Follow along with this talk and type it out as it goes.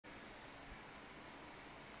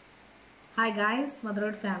Hi guys,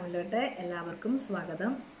 Motherhood Family എല്ലാവർക്കും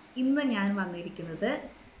സ്വാഗതം. ഇന്ന് ഞാൻ വന്നിരിക്കുന്നത്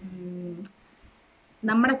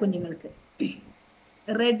നമ്മുടെ കുഞ്ഞുങ്ങൾക്ക്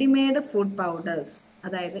റെഡിമെയ്ഡ് ഫുഡ് പൗഡേഴ്സ്,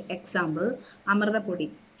 അതായത് എക്സാമ്പിൾ അമൃതപ്പൊടി,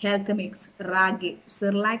 ഹെൽത്ത് മിക്സ്, റാഗി,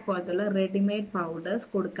 സിർലാക്ക് പോലത്തുള്ള റെഡിമെയ്ഡ് പൗഡേഴ്സ്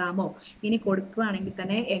കൊടുക്കാമോ, ഇനി കൊടുക്കുകയാണെങ്കിൽ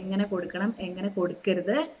തന്നെ എങ്ങനെ കൊടുക്കണം, എങ്ങനെ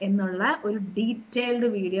കൊടുക്കരുത് എന്നുള്ള ഒരു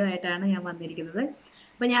ഡീറ്റെയിൽഡ് വീഡിയോ ആയിട്ടാണ് ഞാൻ വന്നിരിക്കുന്നത്.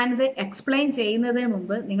 അപ്പോൾ ഞാനിത് എക്സ്പ്ലെയിൻ ചെയ്യുന്നതിന്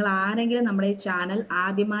മുമ്പ് നിങ്ങൾ ആരെങ്കിലും നമ്മുടെ ഈ ചാനൽ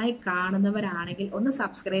ആദ്യമായി കാണുന്നവരാണെങ്കിൽ ഒന്ന്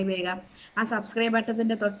സബ്സ്ക്രൈബ് ചെയ്യുക. ആ സബ്സ്ക്രൈബ്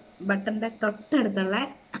ബട്ടൻ്റെ തൊട്ടടുത്തുള്ള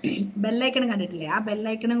ബെല്ലൈക്കൺ കണ്ടിട്ടില്ലേ, ആ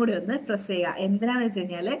ബെല്ലൈക്കണും കൂടി ഒന്ന് പ്രസ് ചെയ്യുക. എന്തിനാന്ന് വെച്ച്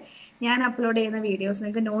കഴിഞ്ഞാൽ ഞാൻ അപ്ലോഡ് ചെയ്യുന്ന വീഡിയോസ്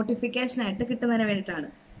നിങ്ങൾക്ക് നോട്ടിഫിക്കേഷനായിട്ട് കിട്ടുന്നതിന് വേണ്ടിയിട്ടാണ്.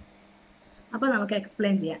 അപ്പോൾ നമുക്ക്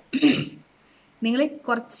എക്സ്പ്ലെയിൻ ചെയ്യാം. നിങ്ങൾ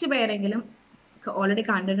കുറച്ച് പേരെങ്കിലും ഓൾറെഡി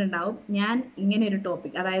കണ്ടിട്ടുണ്ടാവും. ഞാൻ ഇങ്ങനെ ഒരു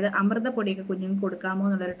ടോപ്പിക്, അതായത് അമൃതപ്പൊടിയൊക്കെ കുഞ്ഞുങ്ങൾക്ക് കൊടുക്കാമോ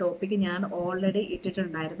എന്നുള്ളൊരു ടോപ്പിക്ക് ഞാൻ ഓൾറെഡി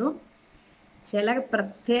ഇട്ടിട്ടുണ്ടായിരുന്നു. ചില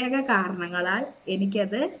പ്രത്യേക കാരണങ്ങളാൽ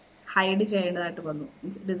എനിക്കത് ഹൈഡ് ചെയ്യേണ്ടതായിട്ട് വന്നു,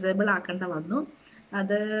 ഡിസേബിൾ ആക്കേണ്ട വന്നു.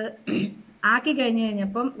 അത് ആക്കി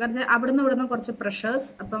കഴിഞ്ഞപ്പം കുറച്ച് അവിടുന്ന് ഇവിടുന്ന് കുറച്ച് പ്രഷേഴ്സ്.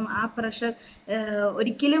 അപ്പം ആ പ്രഷർ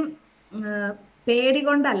ഒരിക്കലും പേടി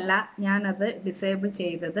കൊണ്ടല്ല ഞാനത് ഡിസേബിൾ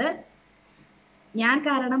ചെയ്തത്. ഞാൻ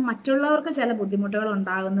കാരണം മറ്റുള്ളവർക്ക് ചില ബുദ്ധിമുട്ടുകൾ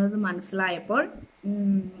ഉണ്ടാകുന്നത് മനസ്സിലായപ്പോൾ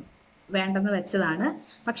വേണ്ടെന്ന് വെച്ചതാണ്.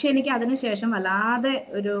 പക്ഷെ എനിക്ക് അതിനുശേഷം വല്ലാതെ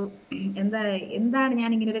ഒരു എന്താണ് ഞാൻ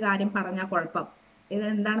ഇങ്ങനെ ഒരു കാര്യം പറഞ്ഞാൽ കുഴപ്പം, ഇത്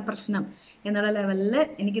എന്താണ് പ്രശ്നം എന്നുള്ള ലെവലിൽ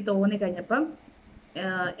എനിക്ക് തോന്നിക്കഴിഞ്ഞപ്പം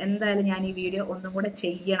എന്തായാലും ഞാൻ ഈ വീഡിയോ ഒന്നും കൂടെ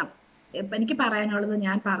ചെയ്യണം. ഇപ്പം എനിക്ക് പറയാനുള്ളത്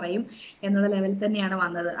ഞാൻ പറയും എന്നുള്ള ലെവലിൽ തന്നെയാണ്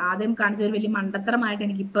വന്നത്. ആദ്യം കാണിച്ച ഒരു വലിയ മണ്ടത്തരമായിട്ട്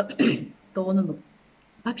എനിക്കിപ്പോൾ തോന്നുന്നു.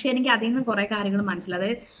 പക്ഷെ എനിക്ക് അതിൽ നിന്ന് കുറേ കാര്യങ്ങൾ മനസ്സിലായി.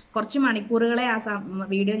 അതായത് കുറച്ച് മണിക്കൂറുകളെ ആ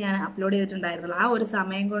വീഡിയോ ഞാൻ അപ്ലോഡ് ചെയ്തിട്ടുണ്ടായിരുന്നുള്ളൂ. ആ ഒരു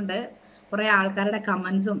സമയം കൊണ്ട് കുറേ ആൾക്കാരുടെ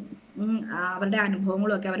കമൻസും അവരുടെ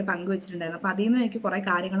അനുഭവങ്ങളും ഒക്കെ അവർ പങ്കുവെച്ചിട്ടുണ്ടായിരുന്നു. അപ്പോൾ അതിൽ നിന്ന് എനിക്ക് കുറേ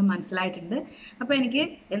കാര്യങ്ങൾ മനസ്സിലായിട്ടുണ്ട്. അപ്പോൾ എനിക്ക്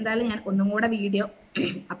എന്തായാലും ഞാൻ ഒന്നും കൂടെ വീഡിയോ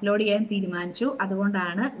അപ്ലോഡ് ചെയ്യാൻ തീരുമാനിച്ചു.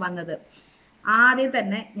 അതുകൊണ്ടാണ് വന്നത്. ആദ്യം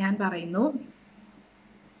തന്നെ ഞാൻ പറയുന്നു,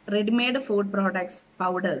 റെഡിമെയ്ഡ് ഫുഡ് പ്രോഡക്ട്സ്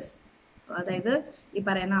പൗഡേഴ്സ്, അതായത് ഈ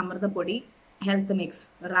പറയുന്ന അമൃതപ്പൊടി, ഹെൽത്ത് മിക്സ്,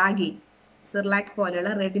 റാഗി, സിർലാക്ക്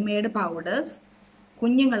പോലെയുള്ള റെഡിമെയ്ഡ് പൗഡേഴ്സ്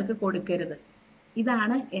കുഞ്ഞുങ്ങൾക്ക് കൊടുക്കരുത്.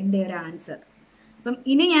 ഇതാണ് എൻ്റെ ഒരു ആൻസർ. അപ്പം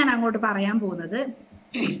ഇനി ഞാൻ അങ്ങോട്ട് പറയാൻ പോകുന്നത്,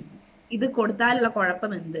 ഇത് കൊടുത്താലുള്ള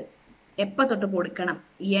കുഴപ്പം എന്ത്, എപ്പോൾ തൊട്ട് കൊടുക്കണം,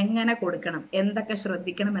 എങ്ങനെ കൊടുക്കണം, എന്തൊക്കെ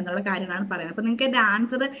ശ്രദ്ധിക്കണം എന്നുള്ള കാര്യങ്ങളാണ് പറയുന്നത്. അപ്പം നിങ്ങൾക്ക് എൻ്റെ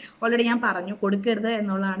ആൻസർ ഓൾറെഡി ഞാൻ പറഞ്ഞു, കൊടുക്കരുത്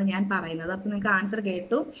എന്നുള്ളതാണ് ഞാൻ പറയുന്നത്. അപ്പം നിങ്ങൾക്ക് ആൻസർ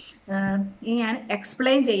കേട്ടു. ഇനി ഞാൻ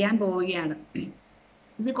എക്സ്പ്ലെയിൻ ചെയ്യാൻ പോവുകയാണ്.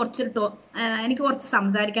 ഇത് എനിക്ക് കുറച്ച്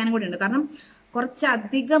സംസാരിക്കാനും കൂടി ഉണ്ട്. കാരണം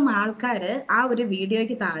കുറച്ചധികം ആൾക്കാർ ആ ഒരു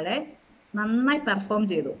വീഡിയോയ്ക്ക് താഴെ നന്നായി പെർഫോം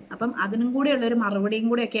ചെയ്തു. അപ്പം അതിനും കൂടെയുള്ളൊരു മറുപടിയും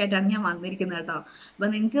കൂടി ഒക്കെ ആയിട്ടാണ് ഞാൻ വന്നിരിക്കുന്നത് കേട്ടോ.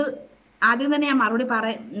 അപ്പം നിങ്ങൾക്ക് ആദ്യം തന്നെ ഞാൻ മറുപടി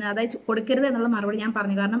അതായത് കൊടുക്കരുത് എന്നുള്ള മറുപടി ഞാൻ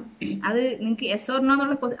പറഞ്ഞു. കാരണം അത് നിങ്ങൾക്ക് യെസ് ഓർ നോ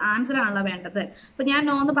എന്നുള്ള ആൻസർ ആണല്ലോ വേണ്ടത്. അപ്പം ഞാൻ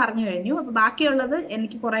നോ എന്ന് പറഞ്ഞു കഴിഞ്ഞു. അപ്പം ബാക്കിയുള്ളത്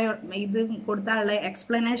എനിക്ക് കുറേ ഇത് കൊടുത്താലുള്ള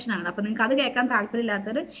എക്സ്പ്ലനേഷൻ ആണ്. അപ്പം നിങ്ങൾക്ക് അത് കേൾക്കാൻ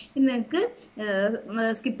താല്പര്യമില്ലാത്തവർ നിങ്ങൾക്ക്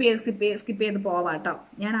സ്കിപ്പ് ചെയ്ത് പോവാം കേട്ടോ.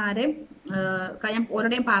 ഞാൻ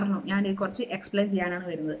ഓരോടെയും പറഞ്ഞു, ഞാൻ കുറച്ച് എക്സ്പ്ലെയിൻ ചെയ്യാനാണ്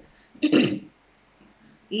വരുന്നത്.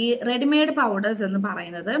 ഈ റെഡിമെയ്ഡ് പൗഡേഴ്സ് എന്ന്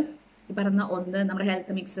പറയുന്നത്, ഈ പറയുന്ന ഒന്ന് നമ്മുടെ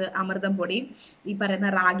ഹെൽത്ത് മിക്സ്, അമൃതം പൊടി, ഈ പറയുന്ന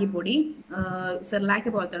റാഗി പൊടി, സിർലാക്ക്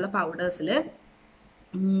പോലത്തുള്ള പൗഡേഴ്സിൽ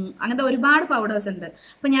അങ്ങനത്തെ ഒരുപാട് പൗഡേഴ്സ് ഉണ്ട്.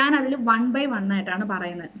 അപ്പൊ ഞാൻ അതിൽ 1 by 1 ആയിട്ടാണ്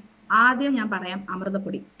പറയുന്നത്. ആദ്യം ഞാൻ പറയാം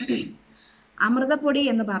അമൃതപ്പൊടി. അമൃതപ്പൊടി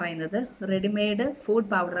എന്ന് പറയുന്നത് റെഡിമെയ്ഡ് ഫുഡ്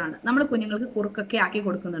പൗഡറാണ്. നമ്മൾ കുഞ്ഞുങ്ങൾക്ക് കുറുക്കൊക്കെ ആക്കി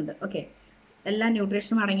കൊടുക്കുന്നുണ്ട്. ഓക്കെ, എല്ലാ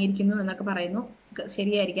ന്യൂട്രീഷനും അടങ്ങിയിരിക്കുന്നു എന്നൊക്കെ പറയുന്നു.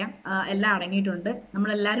 ശരിയായിരിക്കാം, എല്ലാം അടങ്ങിയിട്ടുണ്ട്.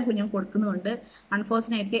 നമ്മളെല്ലാവരും കുഞ്ഞുങ്ങൾക്ക് കൊടുക്കുന്നുമുണ്ട്.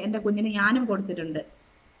 അൺഫോർച്ചുനേറ്റ്ലി എൻ്റെ കുഞ്ഞിന് ഞാനും കൊടുത്തിട്ടുണ്ട്.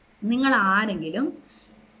 നിങ്ങൾ ആരെങ്കിലും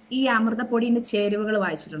ഈ അമൃതപ്പൊടിൻ്റെ ചേരുവകൾ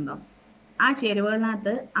വായിച്ചിട്ടുണ്ടോ? ആ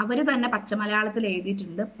ചേരുവകളിനകത്ത് അവർ തന്നെ പച്ചമലയാളത്തിൽ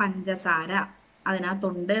എഴുതിയിട്ടുണ്ട്, പഞ്ചസാര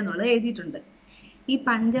അതിനകത്തുണ്ട് എന്നുള്ളത് എഴുതിയിട്ടുണ്ട്. ഈ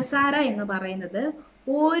പഞ്ചസാര എന്ന് പറയുന്നത്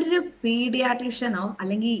ഒരു പീഡിയാട്രീഷ്യനോ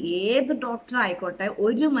അല്ലെങ്കിൽ ഏത് ഡോക്ടർ ആയിക്കോട്ടെ,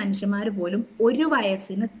 ഒരു മനുഷ്യന്മാർ പോലും 1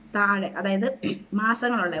 വയസ്സിന് താഴെ, അതായത്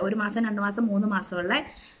മാസങ്ങളുള്ള 1 മാസം 2 മാസം 3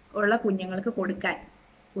 മാസമുള്ള കുഞ്ഞുങ്ങൾക്ക് കൊടുക്കാൻ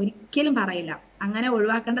ഒരിക്കലും പറയില്ല. അങ്ങനെ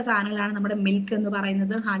ഒഴിവാക്കേണ്ട സാധനങ്ങളാണ് നമ്മുടെ മിൽക്ക് എന്ന്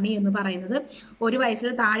പറയുന്നത്, ഹണി എന്ന് പറയുന്നത്. 1 വയസ്സിൽ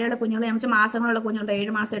താഴെയുള്ള കുഞ്ഞുങ്ങളെ, ഞാൻ വെച്ചാൽ മാസങ്ങളുള്ള കുഞ്ഞുങ്ങളുടെ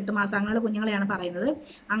 7 മാസം 8 മാസം അങ്ങനെയുള്ള കുഞ്ഞുങ്ങളെയാണ് പറയുന്നത്.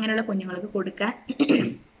 അങ്ങനെയുള്ള കുഞ്ഞുങ്ങൾക്ക് കൊടുക്കാൻ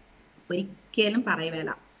ഒരിക്കലും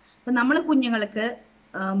പറയുവേല. അപ്പം നമ്മൾ കുഞ്ഞുങ്ങൾക്ക്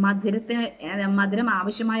മധുരം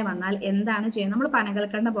ആവശ്യമായി വന്നാൽ എന്താണ് ചെയ്യുന്നത്? നമ്മൾ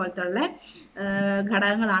പനകൽക്കണ്ട പോലത്തുള്ള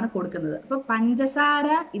ഘടകങ്ങളാണ് കൊടുക്കുന്നത്. അപ്പൊ പഞ്ചസാര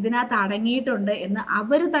ഇതിനകത്ത് അടങ്ങിയിട്ടുണ്ട് എന്ന്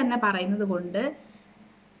അവർ തന്നെ പറയുന്നത് കൊണ്ട്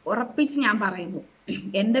ഉറപ്പിച്ച് ഞാൻ പറയുന്നു,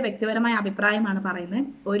 എൻ്റെ വ്യക്തിപരമായ അഭിപ്രായമാണ് പറയുന്നത്,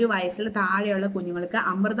 1 വയസ്സിൽ താഴെയുള്ള കുഞ്ഞുങ്ങൾക്ക്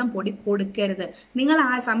അമൃതം പൊടി കൊടുക്കരുത്. നിങ്ങൾ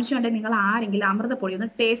സംശയം ഉണ്ടെങ്കിൽ നിങ്ങൾ ആരെങ്കിലും അമൃതപ്പൊടി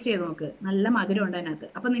ഒന്ന് ടേസ്റ്റ് ചെയ്ത് നോക്ക്. നല്ല മധുരം ഉണ്ട് അതിനകത്ത്.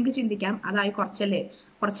 അപ്പൊ നിങ്ങൾക്ക് ചിന്തിക്കാം, അതായി കുറച്ചല്ലേ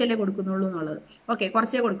കുറച്ചല്ലേ കൊടുക്കുന്നുള്ളൂ എന്നുള്ളത്. ഓക്കെ,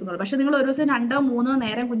 കുറച്ചേ കൊടുക്കുന്നുള്ളൂ. പക്ഷെ നിങ്ങൾ ഒരു ദിവസം 2-3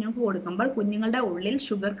 നേരം കുഞ്ഞുങ്ങൾക്ക് കൊടുക്കുമ്പോൾ കുഞ്ഞുങ്ങളുടെ ഉള്ളിൽ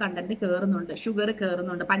ഷുഗർ കണ്ടന്റ് കയറുന്നുണ്ട്, ഷുഗർ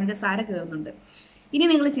കയറുന്നുണ്ട്, പഞ്ചസാര കയറുന്നുണ്ട്. ഇനി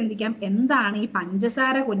നിങ്ങൾ ചിന്തിക്കാം, എന്താണ് ഈ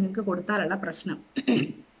പഞ്ചസാര കുഞ്ഞുങ്ങൾക്ക് കൊടുത്താലുള്ള പ്രശ്നം?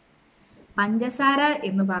 പഞ്ചസാര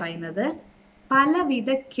എന്ന് പറയുന്നത് പലവിധ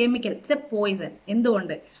കെമിക്കൽ, ഇറ്റ്സ് എ പോയിസൺ.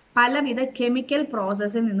 എന്തുകൊണ്ട്? പലവിധ കെമിക്കൽ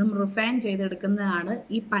പ്രോസസ്സിൽ നിന്നും റിഫൈൻ ചെയ്തെടുക്കുന്നതാണ്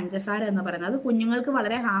ഈ പഞ്ചസാര എന്ന് പറയുന്നത്. അത് കുഞ്ഞുങ്ങൾക്ക്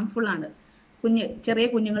വളരെ ഹാംഫുൾ ആണ്, ചെറിയ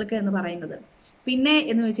കുഞ്ഞുങ്ങൾക്ക് എന്ന് പറയുന്നത്. പിന്നെ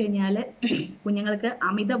എന്ന് വെച്ച് കഴിഞ്ഞാൽ കുഞ്ഞുങ്ങൾക്ക്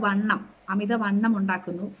അമിതവണ്ണം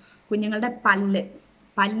ഉണ്ടാക്കുന്നു. കുഞ്ഞുങ്ങളുടെ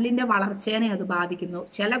പല്ലിന്റെ വളർച്ചേനെ അത് ബാധിക്കുന്നു.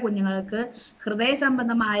 ചില കുഞ്ഞുങ്ങൾക്ക് ഹൃദയ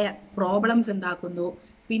സംബന്ധമായ പ്രോബ്ലംസ് ഉണ്ടാക്കുന്നു.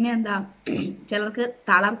 പിന്നെ എന്താ, ചിലർക്ക്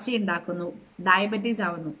തളർച്ച ഉണ്ടാക്കുന്നു, ഡയബറ്റീസ്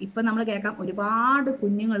ആവുന്നു. ഇപ്പൊ നമ്മൾ കേൾക്കാം ഒരുപാട്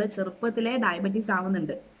കുഞ്ഞുങ്ങൾ ചെറുപ്പത്തിലെ ഡയബറ്റീസ്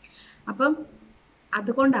ആവുന്നുണ്ട്. അപ്പം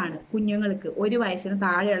അതുകൊണ്ടാണ് കുഞ്ഞുങ്ങൾക്ക്, 1 വയസ്സിന്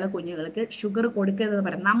താഴെയുള്ള കുഞ്ഞുങ്ങൾക്ക് ഷുഗർ കൊടുക്കരുതെന്ന്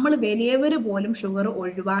പറയാം. നമ്മൾ വലിയവർ പോലും ഷുഗർ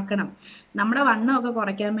ഒഴിവാക്കണം. നമ്മുടെ വണ്ണമൊക്കെ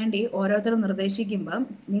കുറയ്ക്കാൻ വേണ്ടി ഓരോരുത്തരും നിർദ്ദേശിക്കുമ്പം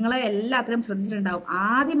നിങ്ങൾ എല്ലാത്തിലും ശ്രദ്ധിച്ചിട്ടുണ്ടാവും,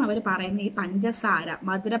 ആദ്യം അവർ പറയുന്ന ഈ പഞ്ചസാര,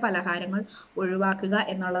 മധുര പലഹാരങ്ങൾ ഒഴിവാക്കുക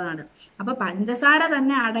എന്നുള്ളതാണ്. അപ്പൊ പഞ്ചസാര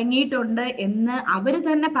തന്നെ അടങ്ങിയിട്ടുണ്ട് എന്ന് അവർ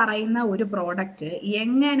തന്നെ പറയുന്ന ഒരു പ്രോഡക്റ്റ്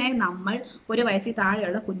എങ്ങനെ നമ്മൾ 1 വയസ്സിൽ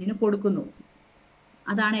താഴെയുള്ള കുഞ്ഞിന് കൊടുക്കുന്നു?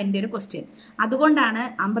 അതാണ് എൻ്റെ ഒരു ക്വസ്റ്റ്യൻ. അതുകൊണ്ടാണ്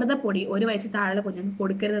അമൃതപ്പൊടി 1 വയസ്സിൽ താഴെയുള്ള കുഞ്ഞുങ്ങൾക്ക്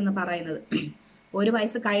കൊടുക്കരുതെന്ന് പറയുന്നത്. 1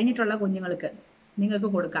 വയസ്സ് കഴിഞ്ഞിട്ടുള്ള കുഞ്ഞുങ്ങൾക്ക് നിങ്ങൾക്ക്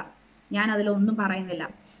കൊടുക്കാം, ഞാൻ അതിലൊന്നും പറയുന്നില്ല.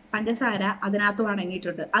 പഞ്ചസാര അതിനകത്തും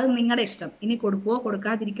അടങ്ങിയിട്ടുണ്ട്, അത് നിങ്ങളുടെ ഇഷ്ടം, ഇനി കൊടുക്കുവോ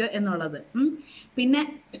കൊടുക്കാതിരിക്കോ എന്നുള്ളത്. പിന്നെ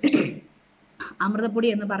അമൃതപ്പൊടി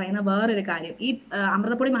എന്ന് പറയുന്ന വേറൊരു കാര്യം, ഈ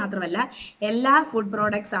അമൃതപ്പൊടി മാത്രമല്ല എല്ലാ ഫുഡ്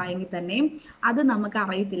പ്രോഡക്ട്സ് ആയെങ്കിൽ തന്നെയും അത് നമുക്ക്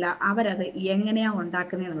അറിയത്തില്ല അവരത് എങ്ങനെയാണ്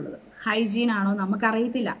ഉണ്ടാക്കുന്നത് എന്നുള്ളത്. ഹൈജീൻ ആണോ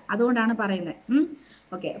നമുക്കറിയത്തില്ല, അതുകൊണ്ടാണ് പറയുന്നത്.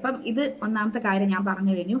 ഓക്കെ, അപ്പം ഇത് ഒന്നാമത്തെ കാര്യം ഞാൻ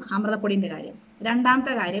പറഞ്ഞു കഴിഞ്ഞു, അമൃതപ്പൊടിന്റെ കാര്യം.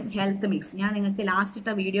 രണ്ടാമത്തെ കാര്യം ഹെൽത്ത് മിക്സ്. ഞാൻ നിങ്ങൾക്ക് ലാസ്റ്റ് ഇട്ട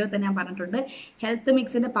വീഡിയോ തന്നെ ഞാൻ പറഞ്ഞിട്ടുണ്ട്, ഹെൽത്ത്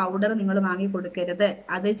മിക്സിന്റെ പൗഡർ നിങ്ങൾ വാങ്ങി കൊടുക്കരുത്.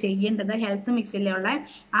 അത് ചെയ്യേണ്ടത് ഹെൽത്ത് മിക്സിലുള്ള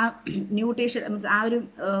ആ ന്യൂട്രീഷൻ, ആ ഒരു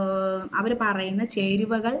അവർ പറയുന്ന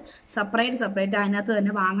ചേരുവകൾ സെപ്പറേറ്റ് അതിനകത്ത്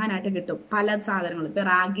തന്നെ വാങ്ങാനായിട്ട് കിട്ടും. പല സാധനങ്ങളും, ഇപ്പൊ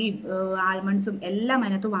റാഗിയും ആൽമണ്ട്സും എല്ലാം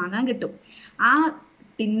അതിനകത്ത് വാങ്ങാൻ കിട്ടും. ആ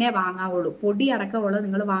ടിന്നെ വാങ്ങാവുള്ളൂ, പൊടി അടക്കമുള്ളത്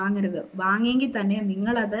നിങ്ങൾ വാങ്ങരുത്. വാങ്ങിയെങ്കിൽ തന്നെ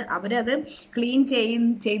നിങ്ങളത്, അവരത് ക്ലീൻ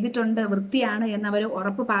ചെയ്തിട്ടുണ്ട്, വൃത്തിയാണ് എന്നവർ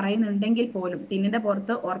ഉറപ്പ് പറയുന്നുണ്ടെങ്കിൽ പോലും, ടിന്നിന്റെ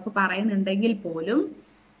പുറത്ത് ഉറപ്പ് പറയുന്നുണ്ടെങ്കിൽ പോലും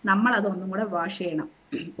നമ്മൾ അത് ഒന്നും കൂടെ വാഷ് ചെയ്യണം.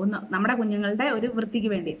 നമ്മുടെ കുഞ്ഞുങ്ങളുടെ ഒരു വൃത്തിക്ക്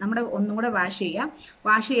വേണ്ടി ഒന്നും കൂടെ വാഷ് ചെയ്യുക.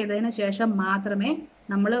 വാഷ് ചെയ്തതിന് ശേഷം മാത്രമേ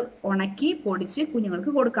നമ്മൾ ഉണക്കി പൊടിച്ച്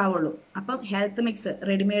കുഞ്ഞുങ്ങൾക്ക് കൊടുക്കാവുള്ളൂ. അപ്പം ഹെൽത്ത് മിക്സ്,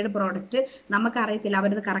 റെഡിമെയ്ഡ് പ്രോഡക്റ്റ് നമുക്കറിയത്തില്ല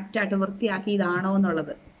അവരത് കറക്റ്റായിട്ട് വൃത്തിയാക്കി ഇതാണോ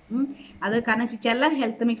എന്നുള്ളത്. അത് കാരണം ചില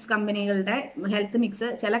ഹെൽത്ത് മിക്സ്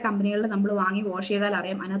ചില കമ്പനികളിൽ നമ്മൾ വാങ്ങി വാഷ് ചെയ്താൽ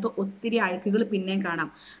അറിയാം, അതിനകത്ത് ഒത്തിരി അഴുക്കുകൾ പിന്നെയും കാണാം.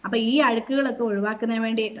 അപ്പൊ ഈ അഴുക്കുകളൊക്കെ ഒഴിവാക്കുന്നതിന്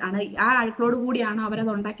വേണ്ടിയിട്ടാണ്, ആ അഴുക്കളോട് കൂടിയാണോ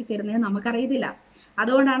അവരത് ഉണ്ടാക്കി തരുന്നത് നമുക്കറിയത്തില്ല.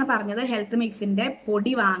 അതുകൊണ്ടാണ് പറഞ്ഞത് ഹെൽത്ത് മിക്സിന്റെ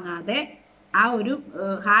പൊടി വാങ്ങാതെ ആ ഒരു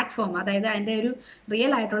ഹാർഡ് ഫോം, അതായത് അതിന്റെ ഒരു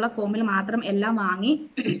റിയൽ ആയിട്ടുള്ള ഫോമിൽ മാത്രം എല്ലാം വാങ്ങി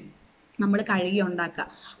നമ്മൾ കഴുകി ഉണ്ടാക്കുക.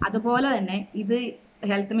 അതുപോലെ തന്നെ ഇത്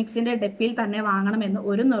ഹെൽത്ത് മിക്സിന്റെ ഡെപ്പിൽ തന്നെ വാങ്ങണമെന്ന്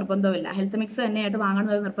ഒരു നിർബന്ധവുമില്ല. ഹെൽത്ത് മിക്സ് തന്നെയായിട്ട്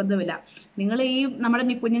വാങ്ങണമെന്ന് നിർബന്ധമില്ല. നിങ്ങൾ ഈ നമ്മുടെ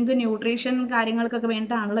കുഞ്ഞുങ്ങൾക്ക് ന്യൂട്രീഷൻ കാര്യങ്ങൾക്കൊക്കെ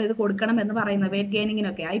വേണ്ടിയിട്ടാണല്ലോ ഇത് കൊടുക്കണം എന്ന് പറയുന്നത്, വെയിറ്റ്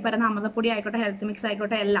ഗെയിനിങ്ങിനൊക്കെ. ഈ പറയുന്ന അമൃതപ്പൊടി ആയിക്കോട്ടെ, ഹെൽത്ത് മിക്സ്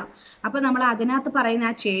ആയിക്കോട്ടെ, എല്ലാം. അപ്പൊ നമ്മൾ അതിനകത്ത് പറയുന്ന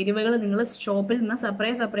ആ ചേരുവകൾ നിങ്ങൾ ഷോപ്പിൽ നിന്ന്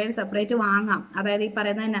സെപ്പറേറ്റ് വാങ്ങാം. അതായത് ഈ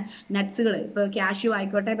പറയുന്ന നട്ട്സുകൾ, ഇപ്പൊ കാഷ്യൂ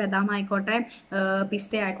ആയിക്കോട്ടെ, ബദാം ആയിക്കോട്ടെ,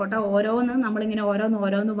 പിസ്ത ആയിക്കോട്ടെ, നമ്മളിങ്ങനെ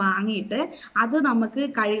ഓരോന്ന് വാങ്ങിയിട്ട് അത് നമുക്ക്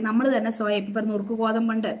നമ്മൾ തന്നെ സ്വയം, ഇപ്പൊ നുറുക്ക്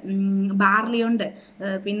ഗോതമ്പുണ്ട്, ബാർലിയുണ്ട്,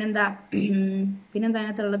 പിന്നെന്താ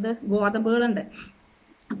അതിനകത്തുള്ളത് ഗോതമ്പുകളുണ്ട്.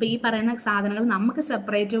 അപ്പൊ ഈ പറയുന്ന സാധനങ്ങൾ നമുക്ക്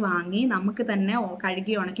സെപ്പറേറ്റ് വാങ്ങി നമുക്ക് തന്നെ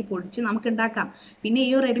കഴുകി ഉണക്കി പൊടിച്ച് നമുക്ക് ഉണ്ടാക്കാം. പിന്നെ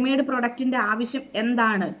ഈ റെഡിമെയ്ഡ് പ്രൊഡക്റ്റിന്റെ ആവശ്യം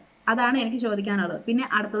എന്താണ്? അതാണ് എനിക്ക് ചോദിക്കാനുള്ളത്. പിന്നെ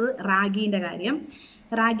അടുത്തത് റാഗിന്റെ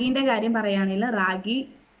കാര്യം പറയുകയാണെങ്കിൽ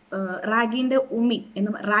റാഗിന്റെ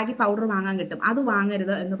റാഗി പൗഡർ വാങ്ങാൻ കിട്ടും, അത്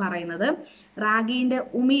വാങ്ങരുത് എന്ന് പറയുന്നത്. റാഗിന്റെ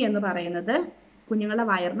ഉമി എന്ന് പറയുന്നത് കുഞ്ഞുങ്ങളുടെ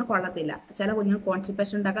വയറിന് കൊള്ളത്തില്ല. ചില കുഞ്ഞുങ്ങൾ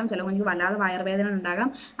കോൺസ്റ്റിപ്പേഷൻ ഉണ്ടാക്കാം, ചില കുഞ്ഞുങ്ങൾക്ക് വല്ലാതെ വയറുവേദന ഉണ്ടാകാം,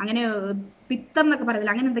 അങ്ങനെ പിത്തം എന്നൊക്കെ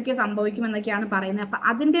പറയത്തില്ല, അങ്ങനെ എന്തൊക്കെയോ സംഭവിക്കുമെന്നൊക്കെയാണ് പറയുന്നത്. അപ്പൊ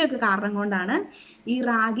അതിന്റെയൊക്കെ കാരണം കൊണ്ടാണ് ഈ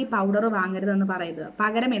റാഗി പൗഡർ വാങ്ങരുതെന്ന് പറയുന്നത്.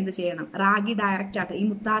 പകരം എന്ത് ചെയ്യണം? റാഗി ഡയറക്റ്റ് ആയിട്ട്, ഈ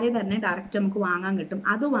മുത്താറി തന്നെ ഡയറക്റ്റ് നമുക്ക് വാങ്ങാൻ കിട്ടും.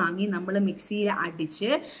 അത് വാങ്ങി നമ്മൾ മിക്സിയിൽ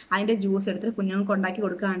അടിച്ച് അതിന്റെ ജ്യൂസ് എടുത്തിട്ട് കുഞ്ഞുങ്ങൾക്ക് ഉണ്ടാക്കി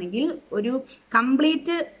കൊടുക്കുകയാണെങ്കിൽ ഒരു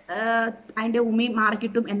കംപ്ലീറ്റ് അതിന്റെ ഉമി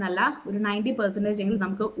മാറിക്കിട്ടും എന്നല്ല, ഒരു 90% എങ്കിലും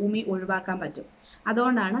നമുക്ക് ഉമി ഒഴിവാക്കാൻ പറ്റും.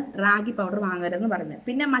 അതുകൊണ്ടാണ് റാഗി പൗഡർ വാങ്ങരുതെന്ന് പറയുന്നത്.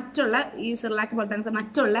 പിന്നെ മറ്റുള്ള ഈ സിർലാക്ക് പോലെ തന്നെ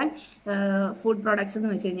മറ്റുള്ള ഫുഡ് പ്രോഡക്ട്സ് എന്ന്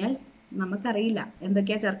വെച്ച് കഴിഞ്ഞാൽ നമുക്കറിയില്ല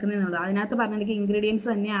എന്തൊക്കെയാണ് ചേർക്കുന്നതെന്നുള്ളത്. അതിനകത്ത് പറഞ്ഞിരിക്കുന്ന ഇൻഗ്രീഡിയൻസ്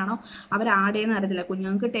തന്നെയാണോ അവർ ആഡ് ചെയ്യുന്ന അറിയത്തില്ല.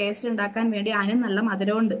 കുഞ്ഞുങ്ങൾക്ക് ടേസ്റ്റ് ഉണ്ടാക്കാൻ വേണ്ടി അതിനും നല്ല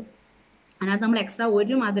മധുരമുണ്ട്. അതിനകത്ത് നമ്മൾ എക്സ്ട്രാ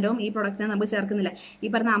ഒരു മധുരവും ഈ പ്രൊഡക്റ്റിന് നമുക്ക് ചേർക്കുന്നില്ല. ഈ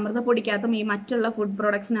പറഞ്ഞ അമൃതപ്പൊടിക്കകത്തും ഈ മറ്റുള്ള ഫുഡ്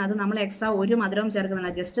പ്രോഡക്ട്സിനകത്ത് നമ്മൾ എക്സ്ട്രാ ഒരു മധുരവും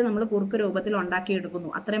ചേർക്കുന്നില്ല. ജസ്റ്റ് നമ്മൾ കുറുക്ക് രൂപത്തിൽ ഉണ്ടാക്കിയെടുക്കുന്നു,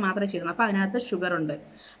 അത്രയും മാത്രമേ ചെയ്യുന്നു. അപ്പോൾ അതിനകത്ത് ഷുഗർ ഉണ്ട്.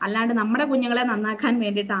 അല്ലാണ്ട് നമ്മുടെ കുഞ്ഞുങ്ങളെ നന്നാക്കാൻ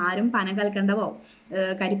വേണ്ടിയിട്ട് ആരും പനം കൽക്കണ്ടവോ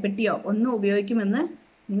കരിപ്പെട്ടിയോ ഒന്നും ഉപയോഗിക്കുമെന്ന്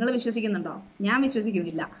നിങ്ങൾ വിശ്വസിക്കുന്നുണ്ടോ? ഞാൻ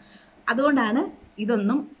വിശ്വസിക്കുന്നില്ല. അതുകൊണ്ടാണ്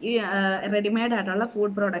ഇതൊന്നും ഈ റെഡിമെയ്ഡ് ആയിട്ടുള്ള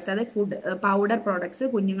ഫുഡ് പ്രോഡക്ട്സ്, അതായത് ഫുഡ് പൗഡർ പ്രോഡക്ട്സ്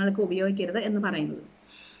കുഞ്ഞുങ്ങൾക്ക് ഉപയോഗിക്കരുത് എന്ന് പറയുന്നത്.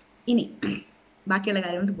 ഇനി ബാക്കിയുള്ള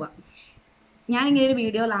കാര്യം കൊണ്ട് പോവാം. ഞാനിങ്ങനെ ഒരു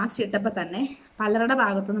വീഡിയോ ലാസ്റ്റ് ഇട്ടപ്പോൾ തന്നെ പലരുടെ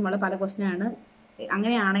ഭാഗത്തു നിന്നുള്ള പല ക്വസ്റ്റ്യനാണ്.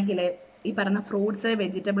 അങ്ങനെയാണെങ്കിൽ ഈ പറയുന്ന ഫ്രൂട്ട്സ്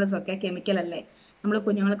വെജിറ്റബിൾസ് ഒക്കെ കെമിക്കൽ അല്ലേ? നമ്മൾ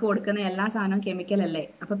കുഞ്ഞുങ്ങൾക്ക് കൊടുക്കുന്ന എല്ലാ സാധനവും കെമിക്കൽ അല്ലേ?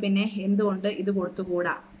 അപ്പം പിന്നെ എന്തുകൊണ്ട് ഇത്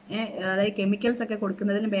കൊടുത്തുകൂടാ? അതായത് കെമിക്കൽസ് ഒക്കെ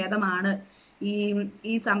കൊടുക്കുന്നതിന് ഭേദമാണ്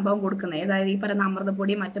ഈ സംഭവം കൊടുക്കുന്നത്. അതായത് ഈ പറയുന്ന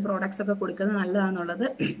അമൃതപ്പൊടി മറ്റ് പ്രോഡക്ട്സ് ഒക്കെ കൊടുക്കുന്നത് നല്ലതാണെന്നുള്ളത്.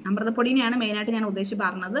 അമൃതപ്പൊടിനെയാണ് മെയിനായിട്ട് ഞാൻ ഉദ്ദേശിച്ച്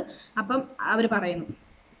പറഞ്ഞത്. അപ്പം അവർ പറയുന്നു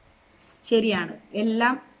ശരിയാണ്,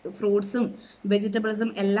 എല്ലാം ഫ്രൂട്ട്സും വെജിറ്റബിൾസും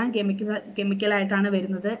എല്ലാം കെമിക്കലായിട്ടാണ്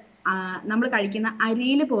വരുന്നത്. നമ്മൾ കഴിക്കുന്ന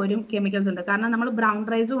അരിയിൽ പോലും കെമിക്കൽസ് ഉണ്ട്. കാരണം നമ്മൾ ബ്രൗൺ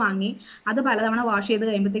റൈസ് വാങ്ങി അത് പലതവണ വാഷ് ചെയ്ത്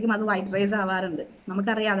കഴിയുമ്പോഴത്തേക്കും അത് വൈറ്റ് റൈസ് ആവാറുണ്ട്.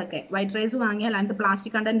 നമുക്കറിയാം അതൊക്കെ. വൈറ്റ് റൈസ് വാങ്ങിയാൽ അതിനകത്ത്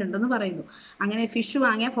പ്ലാസ്റ്റിക് കണ്ടന്റ് ഉണ്ടെന്ന് പറയുന്നു. അങ്ങനെ ഫിഷ്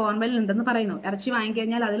വാങ്ങിയാൽ ഫോർമലിൻ ഉണ്ടെന്ന് പറയുന്നു. ഇറച്ചി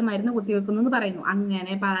വാങ്ങിക്കഴിഞ്ഞാൽ അതിൽ മരുന്ന് കുത്തിവെക്കുന്നു എന്ന് പറയുന്നു.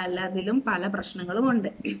 അങ്ങനെ പലതിലും പല പ്രശ്നങ്ങളും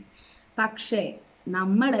ഉണ്ട്. പക്ഷേ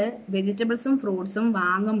നമ്മൾ വെജിറ്റബിൾസും ഫ്രൂട്ട്സും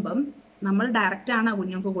വാങ്ങുമ്പം നമ്മൾ ഡയറക്റ്റ് ആണ്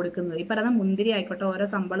കുഞ്ഞുങ്ങൾക്ക് കൊടുക്കുന്നത്. ഈ പറയുന്ന മുന്തിരി ആയിക്കോട്ടെ, ഓരോ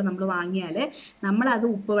സംഭവം നമ്മൾ വാങ്ങിയാൽ നമ്മളത്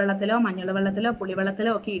ഉപ്പ് വെള്ളത്തിലോ മഞ്ഞൾ വെള്ളത്തിലോ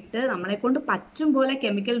പുളിവെള്ളത്തിലോ ഒക്കെ ഇട്ട് നമ്മളെ കൊണ്ട് പറ്റും പോലെ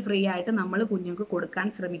കെമിക്കൽ ഫ്രീ ആയിട്ട് നമ്മൾ കുഞ്ഞുങ്ങൾക്ക്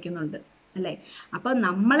കൊടുക്കാൻ ശ്രമിക്കുന്നുണ്ട് അല്ലേ? അപ്പം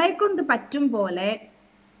നമ്മളെ കൊണ്ട് പറ്റും പോലെ,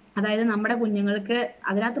 അതായത് നമ്മുടെ കുഞ്ഞുങ്ങൾക്ക്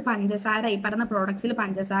അതിനകത്ത് പഞ്ചസാര, ഈ പറയുന്ന പ്രോഡക്ട്സിൽ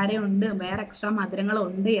പഞ്ചസാരയുണ്ട്, വേറെ എക്സ്ട്രാ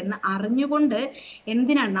മധുരങ്ങളുണ്ട് എന്ന് അറിഞ്ഞുകൊണ്ട്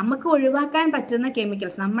എന്തിനാണ് നമുക്ക് ഒഴിവാക്കാൻ പറ്റുന്ന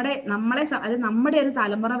കെമിക്കൽസ് നമ്മുടെ ഒരു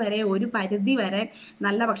തലമുറ വരെ ഒരു പരിധി വരെ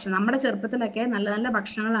നല്ല ഭക്ഷണം, നമ്മുടെ ചെറുപ്പത്തിലൊക്കെ നല്ല നല്ല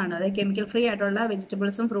ഭക്ഷണങ്ങളാണ്, അതായത് കെമിക്കൽ ഫ്രീ ആയിട്ടുള്ള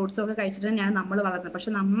വെജിറ്റബിൾസും ഫ്രൂട്ട്സും ഒക്കെ കഴിച്ചിട്ട് തന്നെയാണ് നമ്മൾ വളർന്നത്.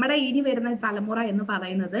 പക്ഷെ നമ്മുടെ ഇനി വരുന്ന തലമുറ എന്ന്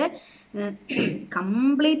പറയുന്നത്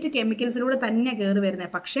കംപ്ലീറ്റ് കെമിക്കൽസിലൂടെ തന്നെ കയറി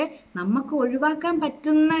വരുന്നത്. പക്ഷെ നമുക്ക് ഒഴിവാക്കാൻ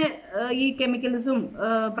പറ്റുന്ന ഈ കെമിക്കൽസും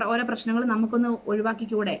ഓരോ പ്രശ്നങ്ങൾ നമുക്കൊന്ന്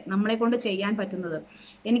ഒഴിവാക്കിക്കൂടെ? നമ്മളെ കൊണ്ട് ചെയ്യാൻ പറ്റുന്നത്.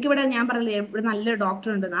 എനിക്കിവിടെ ഞാൻ പറഞ്ഞില്ലേ, ഇവിടെ നല്ലൊരു ഡോക്ടർ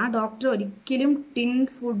ഉണ്ട്. ആ ഡോക്ടർ ഒരിക്കലും ടിൻ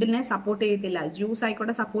ഫുഡിനെ സപ്പോർട്ട് ചെയ്യത്തില്ല, ജ്യൂസ്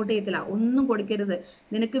ആയിക്കോട്ടെ സപ്പോർട്ട് ചെയ്യത്തില്ല. ഒന്നും കൊടുക്കരുത്,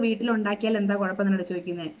 നിനക്ക് വീട്ടിലുണ്ടാക്കിയാൽ എന്താ കുഴപ്പം എന്നോട്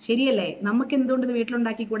ചോദിക്കുന്നത്. ശരിയല്ലേ? നമുക്ക് എന്തുകൊണ്ട് ഇത്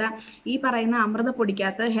വീട്ടിലുണ്ടാക്കിക്കൂടാ? ഈ പറയുന്ന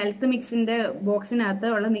അമൃതപ്പൊടിക്കകത്ത് ഹെൽത്ത് മിക്സിന്റെ ബോക്സിനകത്ത്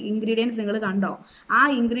ഉള്ള ഇൻഗ്രീഡിയൻസ് നിങ്ങൾ കണ്ടോ? ആ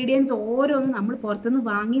ഇൻഗ്രീഡിയൻസ് ഓരോന്നും നമ്മൾ പുറത്തുനിന്ന്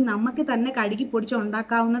വാങ്ങി നമുക്ക് തന്നെ കഴുകി പൊടിച്ച്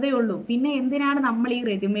ഉണ്ടാക്കാവുന്നതേ ഉള്ളൂ. പിന്നെ എന്തിനാണ് നമ്മൾ ഈ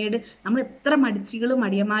റെഡിമെയ്ഡ്? നമ്മൾ എത്ര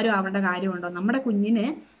മടിമാരും ആവേണ്ട കാര്യമുണ്ടോ? നമ്മുടെ കുഞ്ഞിന്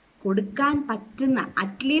കൊടുക്കാൻ പറ്റുന്ന,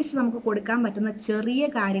 അറ്റ്ലീസ്റ്റ് നമുക്ക് കൊടുക്കാൻ പറ്റുന്ന ചെറിയ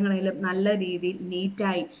കാര്യങ്ങളെങ്കിലും നല്ല രീതിയിൽ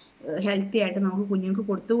നീറ്റായി ഹെൽത്തി ആയിട്ട് നമുക്ക് കുഞ്ഞുങ്ങൾക്ക്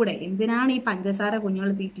കൊടുത്തുകൂടെ? എന്തിനാണ് ഈ പഞ്ചസാര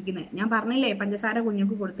കുഞ്ഞുങ്ങൾ തീറ്റിക്കുന്നത്? ഞാൻ പറഞ്ഞില്ലേ, പഞ്ചസാര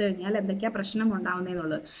കുഞ്ഞുങ്ങൾക്ക് കൊടുത്തു കഴിഞ്ഞാൽ എന്തൊക്കെയാ പ്രശ്നം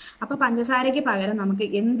ഉണ്ടാവുന്നതെന്നുള്ളത്. അപ്പൊ പഞ്ചസാരയ്ക്ക് പകരം നമുക്ക്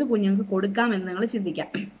എന്ത് കുഞ്ഞുങ്ങൾക്ക് കൊടുക്കാം എന്ന് നിങ്ങൾ ചിന്തിക്കാം.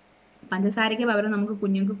 പഞ്ചസാരയ്ക്ക് പകരം നമുക്ക്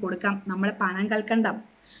കുഞ്ഞുങ്ങൾക്ക് കൊടുക്കാം നമ്മുടെ പനം കൽക്കണ്ടം.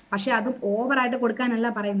 പക്ഷെ അത് ഓവറായിട്ട് കൊടുക്കാനല്ല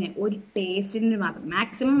പറയുന്നത്, ഒരു ടേസ്റ്റിന് മാത്രം.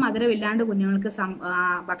 മാക്സിമം മധുരമില്ലാണ്ട് കുഞ്ഞുങ്ങൾക്ക്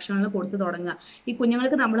ഭക്ഷണങ്ങൾ കൊടുത്തു തുടങ്ങുക. ഈ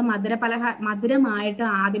കുഞ്ഞുങ്ങൾക്ക് നമ്മൾ മധുരമായിട്ട്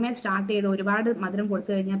ആദ്യമേ സ്റ്റാർട്ട് ചെയ്ത് ഒരുപാട് മധുരം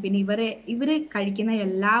കൊടുത്തു കഴിഞ്ഞാൽ പിന്നെ ഇവർ കഴിക്കുന്ന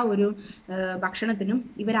എല്ലാ ഒരു ഭക്ഷണത്തിനും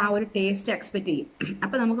ഇവർ ആ ഒരു ടേസ്റ്റ് എക്സ്പെക്ട് ചെയ്യും.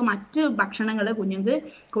 അപ്പം നമുക്ക് മറ്റ് ഭക്ഷണങ്ങൾ കുഞ്ഞുങ്ങൾക്ക്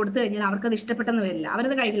കൊടുത്തു കഴിഞ്ഞാൽ അവർക്കത് ഇഷ്ടപ്പെട്ടെന്ന് വരില്ല,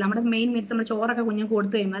 അവരത് കഴിക്കില്ല. നമ്മുടെ മെയിൻ മീറ്റ്സ്, നമ്മുടെ ചോറൊക്കെ കുഞ്ഞുങ്ങൾക്ക്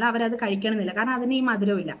കൊടുത്തു കഴിഞ്ഞാൽ അവരത് കഴിക്കണമെന്നില്ല, കാരണം അതിന് ഈ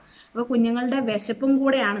മധുരമില്ല. അപ്പോൾ കുഞ്ഞുങ്ങളുടെ വിശപ്പും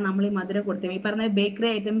കൂടെയാണ് നമ്മൾ ഈ മധുരം കൊടുത്തത്. ഈ പറഞ്ഞ ബേക്കറി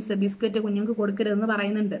ഐറ്റംസ്, ബിസ്ക്കറ്റ് കുഞ്ഞുങ്ങൾക്ക് കൊടുക്കരുതെന്ന്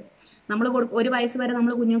പറയുന്നുണ്ട്. നമ്മൾ ഒരു വയസ്സ് വരെ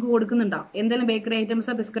നമ്മൾ കുഞ്ഞുങ്ങൾക്ക് കൊടുക്കുന്നുണ്ടോ? എന്തെങ്കിലും ബേക്കറി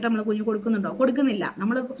ഐറ്റംസോ ബിസ്ക്കറ്റോ നമ്മൾ കുഞ്ഞുങ്ങൾക്ക് കൊടുക്കുന്നുണ്ടോ? കൊടുക്കുന്നില്ല.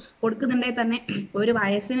 നമ്മൾ കൊടുക്കുന്നുണ്ടെങ്കിൽ തന്നെ ഒരു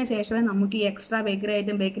വയസ്സിന് ശേഷമേ നമുക്ക് ഈ എക്സ്ട്രാ ബേക്കറി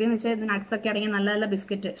എന്ന് വെച്ചാൽ നട്ട്സ് ഒക്കെ അടങ്ങിയ നല്ല നല്ല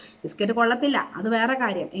ബിസ്ക്കറ്റ് കൊള്ളത്തില്ല, അത് വേറെ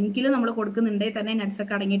കാര്യം. എങ്കിലും നമ്മൾ കൊടുക്കുന്നുണ്ടെങ്കിൽ തന്നെ നട്ട്സ്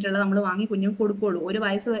ഒക്കെ അടങ്ങിയിട്ടുള്ളത് നമ്മൾ വാങ്ങി കുഞ്ഞുങ്ങൾക്ക് കൊടുക്കുള്ളൂ.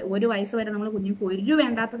 ഒരു വയസ്സ് വരെ നമ്മൾ കുഞ്ഞുങ്ങൾക്ക് ഒരു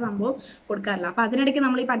വേണ്ടാത്ത സംഭവം കൊടുക്കാറില്ല. അപ്പൊ അതിനിടയ്ക്ക്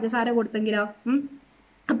നമ്മൾ ഈ പഞ്ചസാര കൊടുത്തെങ്കിലോ?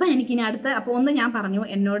 അപ്പൊ എനിക്കിനി അപ്പൊ ഒന്ന് ഞാൻ പറഞ്ഞു,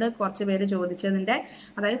 എന്നോട് കുറച്ച് പേര് ചോദിച്ചതിന്റെ,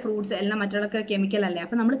 അതായത് ഫ്രൂട്ട്സ് എല്ലാം മറ്റുള്ളതൊക്കെ കെമിക്കൽ അല്ലേ,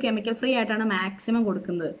 അപ്പൊ നമ്മൾ കെമിക്കൽ ഫ്രീ ആയിട്ടാണ് മാക്സിമം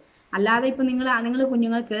കൊടുക്കുന്നത്. അല്ലാതെ ഇപ്പൊ നിങ്ങൾ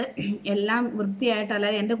കുഞ്ഞുങ്ങൾക്ക് എല്ലാം വൃത്തിയായിട്ട്,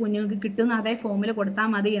 അല്ലാതെ എൻ്റെ കുഞ്ഞുങ്ങൾക്ക് കിട്ടുന്ന അതേ ഫോമിൽ കൊടുത്താൽ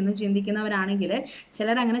മതി എന്ന് ചിന്തിക്കുന്നവരാണെങ്കിൽ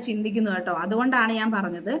ചിലരങ്ങനെ ചിന്തിക്കുന്നു കേട്ടോ. അതുകൊണ്ടാണ് ഞാൻ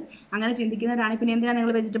പറഞ്ഞത്, അങ്ങനെ ചിന്തിക്കുന്നവരാണെങ്കിൽ പിന്നെ എന്തിനാണ്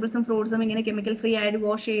നിങ്ങൾ വെജിറ്റബിൾസും ഫ്രൂട്ട്സും ഇങ്ങനെ കെമിക്കൽ ഫ്രീ ആയിട്ട്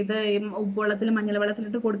വാഷ് ചെയ്ത് ഉപ്പുവെള്ളത്തിലും മഞ്ഞൾ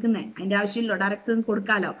വെള്ളത്തിലിട്ട് കൊടുക്കുന്നത്? അതിന്റെ ആവശ്യമില്ലോ, ഡയറക്റ്റ്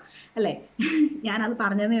കൊടുക്കാലോ അല്ലേ? ഞാനത്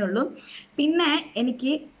പറഞ്ഞതേ ഉള്ളൂ. പിന്നെ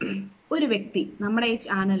എനിക്ക് ഒരു വ്യക്തി നമ്മുടെ ഈ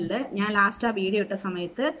ചാനലിൽ ഞാൻ ലാസ്റ്റ് ആ വീഡിയോ ഇട്ട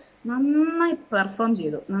സമയത്ത് നന്നായി പെർഫോം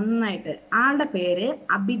ചെയ്തു, നന്നായിട്ട്. ആളുടെ പേര്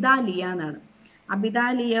അബിത ലിയ എന്നാണ്. അബിത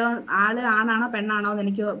ലിയ ആള് ആണാണോ പെണ്ണാണോ എന്ന്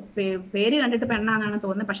എനിക്ക് പേര് കണ്ടിട്ട് പെണ്ണാണെന്നാണ്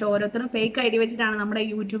തോന്നുന്നത്. പക്ഷെ ഓരോരുത്തരും ഫേക്ക് ഐഡി വെച്ചിട്ടാണ് നമ്മുടെ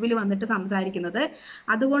യൂട്യൂബിൽ വന്നിട്ട് സംസാരിക്കുന്നത്.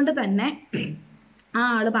 അതുകൊണ്ട് തന്നെ ആ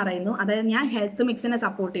ആള് പറയുന്നു, അതായത് ഞാൻ ഹെൽത്ത് മിക്സിനെ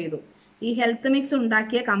സപ്പോർട്ട് ചെയ്തു. ഈ ഹെൽത്ത് മിക്സ്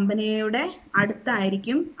ഉണ്ടാക്കിയ കമ്പനിയുടെ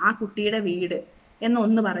അടുത്തായിരിക്കും ആ കുട്ടിയുടെ വീട്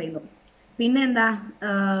എന്നൊന്ന് പറയുന്നു. പിന്നെ എന്താ,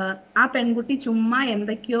 ആ പെൺകുട്ടി ചുമ്മാ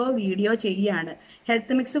എന്തൊക്കെയോ വീഡിയോ ചെയ്യാണ്,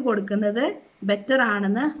 ഹെൽത്ത് മിക്സ് കൊടുക്കുന്നത് ബെറ്റർ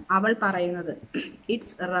ആണെന്ന് അവൾ പറയുന്നത്.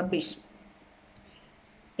 It's rubbish.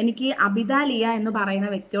 എനിക്ക് അബിദാലിയ എന്ന് പറയുന്ന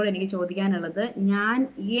വ്യക്തിയോട് എനിക്ക് ചോദിക്കാനുള്ളത്, ഞാൻ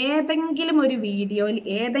ഏതെങ്കിലും ഒരു വീഡിയോയിൽ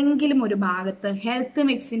ഏതെങ്കിലും ഒരു ഭാഗത്ത് ഹെൽത്ത്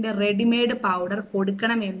മിക്സിന്റെ റെഡിമെയ്ഡ് പൗഡർ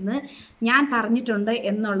കൊടുക്കണമെന്ന് ഞാൻ പറഞ്ഞിട്ടുണ്ട്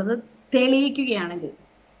എന്നുള്ളത് തെളിയിക്കുകയാണെങ്കിൽ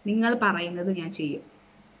നിങ്ങൾ പറയുന്നത് ഞാൻ ചെയ്യും.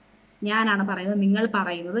 ഞാനാണ് പറയുന്നത്, നിങ്ങൾ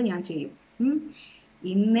പറയുന്നത് ഞാൻ ചെയ്യും.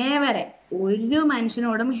 ഇന്നേ വരെ ഒരു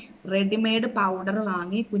മനുഷ്യനോടും റെഡിമെയ്ഡ് പൗഡർ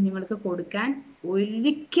വാങ്ങി കുഞ്ഞുങ്ങൾക്ക് കൊടുക്കാൻ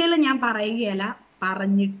ഒരിക്കലും ഞാൻ പറയുകയല്ല,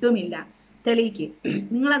 പറഞ്ഞിട്ടുമില്ല. തെളിയിക്ക്.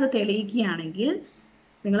 നിങ്ങളത് തെളിയിക്കുകയാണെങ്കിൽ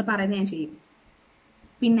നിങ്ങൾ പറയുന്നത് ഞാൻ ചെയ്യും.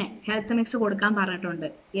 പിന്നെ ഹെൽത്ത് മിക്സ് കൊടുക്കാൻ പറഞ്ഞിട്ടുണ്ട്.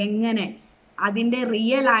 എങ്ങനെ? അതിന്റെ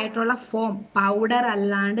റിയൽ ആയിട്ടുള്ള ഫോം, പൗഡർ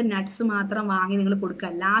അല്ലാണ്ട് നട്ട്സ് മാത്രം വാങ്ങി നിങ്ങൾ കൊടുക്കുക.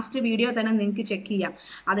 ലാസ്റ്റ് വീഡിയോ തന്നെ നിങ്ങൾക്ക് ചെക്ക് ചെയ്യാം.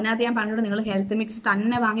 അതിനകത്ത് ഞാൻ പറഞ്ഞിട്ട് നിങ്ങൾ ഹെൽത്ത് മിക്സ്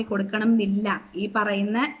തന്നെ വാങ്ങി കൊടുക്കണം എന്നില്ല. ഈ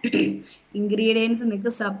പറയുന്ന ഇൻഗ്രീഡിയൻസ്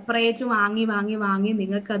നിങ്ങൾക്ക് സെപ്പറേറ്റ് വാങ്ങി വാങ്ങി വാങ്ങി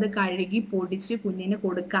നിങ്ങൾക്ക് അത് കഴുകി പൊടിച്ച് കുഞ്ഞിന്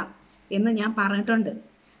കൊടുക്കാം എന്ന് ഞാൻ പറഞ്ഞിട്ടുണ്ട്.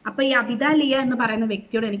 അപ്പൊ ഈ അബിദാലിയ എന്ന് പറയുന്ന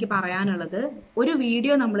വ്യക്തിയോട് എനിക്ക് പറയാനുള്ളത്, ഒരു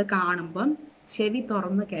വീഡിയോ നമ്മൾ കാണുമ്പം ചെവി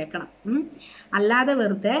തുറന്ന് കേൾക്കണം. അല്ലാതെ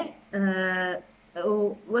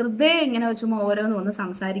വെറുതെ ഇങ്ങനെ ചുമ്മാ ഓരോന്ന് വന്ന്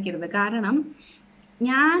സംസാരിക്കരുത്. കാരണം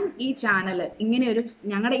ഞാൻ ഈ ചാനൽ ഇങ്ങനെ ഒരു,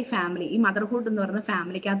 ഞങ്ങളുടെ ഈ ഫാമിലി, ഈ മദർഹുഡ് എന്ന് പറയുന്ന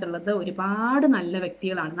ഫാമിലിക്കകത്തുള്ളത് ഒരുപാട് നല്ല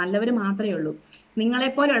വ്യക്തികളാണ്. നല്ലവർ മാത്രമേ ഉള്ളൂ.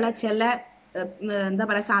 നിങ്ങളെപ്പോലെയുള്ള ചില എന്താ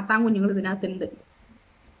പറയാ സാത്താൻ കുഞ്ഞുങ്ങൾ ഇതിനകത്തുണ്ട്.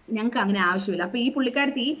 ഞങ്ങൾക്ക് അങ്ങനെ ആവശ്യമില്ല. അപ്പൊ ഈ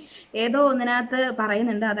പുള്ളിക്കാരത്തി ഏതോ ഒന്നിനകത്ത്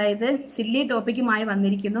പറയുന്നുണ്ട്, അതായത് സില്ലി ടോപ്പിക്കുമായി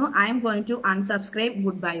വന്നിരിക്കുന്നു, I am going to unsubscribe,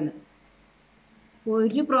 good bye എന്ന്.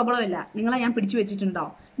 ഒരു പ്രോബ്ലം ഇല്ല. നിങ്ങളെ ഞാൻ പിടിച്ചു വെച്ചിട്ടുണ്ടോ?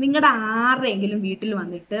 നിങ്ങളുടെ ആരുടെയെങ്കിലും വീട്ടിൽ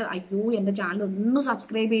വന്നിട്ട് അയ്യോ എൻ്റെ ചാനൽ ഒന്ന്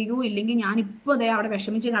സബ്സ്ക്രൈബ് ചെയ്യൂ, ഇല്ലെങ്കിൽ ഞാൻ ഇപ്പോൾ അതേ അവിടെ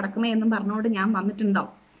വിഷമിച്ച് കിടക്കുമേ എന്നും പറഞ്ഞുകൊണ്ട് ഞാൻ വന്നിട്ടുണ്ടോ?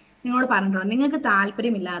 നിങ്ങളോട് പറഞ്ഞിട്ടുണ്ടോ? നിങ്ങൾക്ക്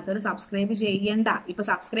താല്പര്യമില്ലാത്തവർ സബ്സ്ക്രൈബ് ചെയ്യണ്ട. ഇപ്പൊ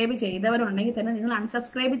സബ്സ്ക്രൈബ് ചെയ്തവരുണ്ടെങ്കിൽ തന്നെ നിങ്ങൾ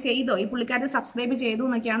അൺസബ്സ്ക്രൈബ് ചെയ്തോ. ഈ പുള്ളിക്കാരൻ സബ്സ്ക്രൈബ് ചെയ്തു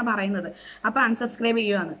എന്നൊക്കെയാണ് പറയുന്നത്. അപ്പൊ അൺസബ്സ്ക്രൈബ്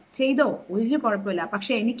ചെയ്യുവാന്ന് ചെയ്തോ, ഒരു കുഴപ്പമില്ല.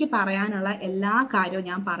 പക്ഷെ എനിക്ക് പറയാനുള്ള എല്ലാ കാര്യവും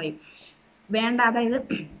ഞാൻ പറയും. വേണ്ട, അതായത്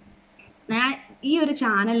ഞാൻ ഈ ഒരു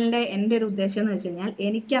ചാനലിന്റെ എൻ്റെ ഒരു ഉദ്ദേശം എന്ന് വെച്ച് കഴിഞ്ഞാൽ,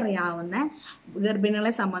 എനിക്കറിയാവുന്ന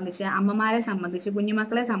ഗർഭിണികളെ സംബന്ധിച്ച്, അമ്മമാരെ സംബന്ധിച്ച്,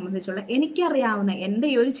 കുഞ്ഞുമക്കളെ സംബന്ധിച്ചുള്ള എനിക്കറിയാവുന്ന എൻ്റെ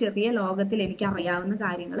ഈ ഒരു ചെറിയ ലോകത്തിൽ എനിക്കറിയാവുന്ന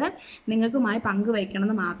കാര്യങ്ങൾ നിങ്ങൾക്കുമായി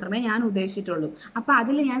പങ്കുവയ്ക്കണമെന്ന് മാത്രമേ ഞാൻ ഉദ്ദേശിച്ചിട്ടുള്ളൂ. അപ്പൊ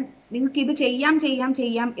അതിൽ ഞാൻ നിങ്ങൾക്ക് ഇത്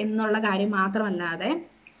ചെയ്യാം എന്നുള്ള കാര്യം മാത്രമല്ലാതെ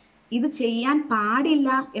ഇത് ചെയ്യാൻ പാടില്ല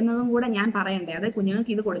എന്നതും കൂടെ ഞാൻ പറയണ്ടേ. അതായത്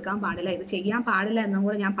കുഞ്ഞുങ്ങൾക്ക് ഇത് കൊടുക്കാൻ പാടില്ല, ഇത് ചെയ്യാൻ പാടില്ല എന്നും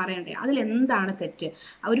കൂടെ ഞാൻ പറയണ്ടേ. അതിലെന്താണ് തെറ്റ്?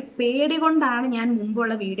 ഒരു പേടി കൊണ്ടാണ് ഞാൻ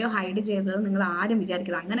മുമ്പുള്ള വീഡിയോ ഹൈഡ് ചെയ്തത് നിങ്ങൾ ആരും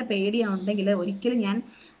വിചാരിക്കുന്നത്. അങ്ങനെ പേടിയുണ്ടെങ്കിൽ ഒരിക്കലും ഞാൻ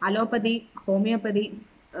അലോപ്പതി, ഹോമിയോപ്പതി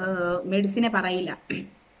മെഡിസിനെ പറയില്ല.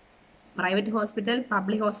 പ്രൈവറ്റ് ഹോസ്പിറ്റൽ,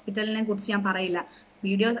 പബ്ലിക് ഹോസ്പിറ്റലിനെ കുറിച്ച് ഞാൻ പറയില്ല.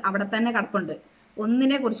 വീഡിയോസ് അവിടെ തന്നെ കിടപ്പുണ്ട്.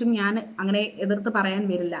 ഒന്നിനെ കുറിച്ചും ഞാൻ അങ്ങനെ എതിർത്ത് പറയാൻ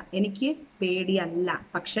വരില്ല. എനിക്ക് പേടിയല്ല.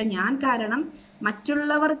 പക്ഷെ ഞാൻ കാരണം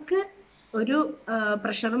മറ്റുള്ളവർക്ക് ഒരു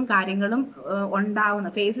പ്രഷറും കാര്യങ്ങളും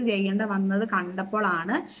ഫേസ് ചെയ്യേണ്ട വന്നത്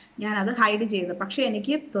കണ്ടപ്പോഴാണ് ഞാൻ അത് ഹൈഡ് ചെയ്തത്. പക്ഷെ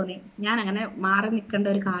എനിക്ക് തോന്നി ഞാൻ അങ്ങനെ മാറി നിൽക്കേണ്ട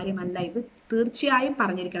ഒരു കാര്യമല്ല ഇത്. തീർച്ചയായും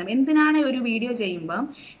പറഞ്ഞിരിക്കണം. എന്തിനാണ് ഒരു വീഡിയോ ചെയ്യുമ്പം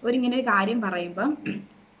ഇങ്ങനെ ഒരു കാര്യം പറയുമ്പം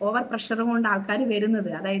ഓവർ പ്രഷറും കൊണ്ട് ആൾക്കാർ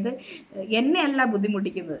വരുന്നത്? അതായത് എന്നെയല്ല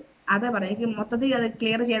ബുദ്ധിമുട്ടിക്കുന്നത്. അതാ പറയാം, എനിക്ക് മൊത്തത്തിൽ അത്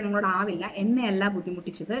ക്ലിയർ ചെയ്യാൻ നിങ്ങളോട് ആവില്ല. എന്നെയല്ല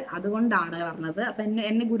ബുദ്ധിമുട്ടിച്ചത്, അതുകൊണ്ടാണ് പറഞ്ഞത്. അപ്പൊ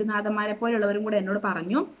എന്നെ ഗുരുനാഥന്മാരെ പോലുള്ളവരും കൂടെ എന്നോട്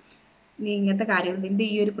പറഞ്ഞു, നീ ഇങ്ങനത്തെ കാര്യങ്ങൾ, നിന്റെ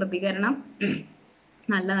ഈ ഒരു പ്രതികരണം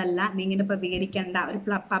നല്ലതല്ല, നീ ഇങ്ങനെ പ്രതികരിക്കേണ്ട ഒരു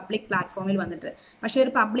പബ്ലിക് പ്ലാറ്റ്ഫോമിൽ വന്നിട്ട്. പക്ഷെ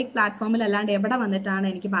ഒരു പബ്ലിക് പ്ലാറ്റ്ഫോമിൽ അല്ലാണ്ട് എവിടെ വന്നിട്ടാണ്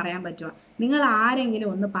എനിക്ക് പറയാൻ പറ്റുക? നിങ്ങൾ ആരെങ്കിലും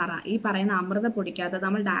ഒന്ന് പറ. ഈ പറയുന്ന അമൃത പൊടിക്കാത്ത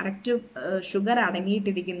നമ്മൾ ഡയറക്റ്റ് ഷുഗർ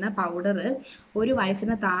അടങ്ങിയിട്ടിരിക്കുന്ന പൗഡർ 1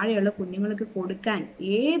 വയസ്സിന് താഴെയുള്ള കുഞ്ഞുങ്ങൾക്ക് കൊടുക്കാൻ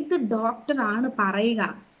ഏത് ഡോക്ടറാണ് പറയുക?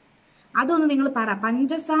 അതൊന്ന് നിങ്ങൾ പറ.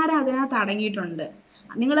 പഞ്ചസാര അതിനകത്ത് അടങ്ങിയിട്ടുണ്ട്.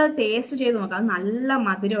 നിങ്ങളത് ടേസ്റ്റ് ചെയ്ത് നോക്കുക. അത് നല്ല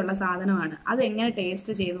മധുരമുള്ള സാധനമാണ്. അത് എങ്ങനെ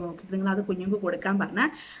ടേസ്റ്റ് ചെയ്ത് നോക്കിയിട്ട് നിങ്ങൾ അത് കുഞ്ഞുങ്ങൾക്ക് കൊടുക്കാൻ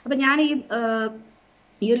പറഞ്ഞാൽ. അപ്പം ഞാൻ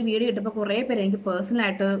ഈ ഒരു വീഡിയോ ഇട്ടപ്പോൾ കുറേ പേര് എനിക്ക്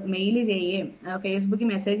പേഴ്സണലായിട്ട് മെയിൽ ചെയ്യുകയും ഫേസ്ബുക്കിൽ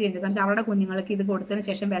മെസ്സേജ് ചെയ്യുന്നത്, കാരണം അവരുടെ കുഞ്ഞുങ്ങൾക്ക് ഇത് കൊടുത്തതിന്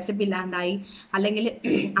ശേഷം വിശപ്പില്ലാണ്ടായി, അല്ലെങ്കിൽ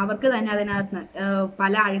അവർക്ക് തന്നെ അതിനകത്ത്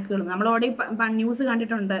പല അഴുക്കുകളും, നമ്മളോട് ന്യൂസ്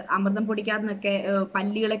കണ്ടിട്ടുണ്ട്, അമൃതം പൊടിക്കാതെന്നൊക്കെ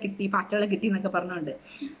പല്ലികളെ കിട്ടി, പാറ്റകളെ കിട്ടി എന്നൊക്കെ പറഞ്ഞുകൊണ്ട്.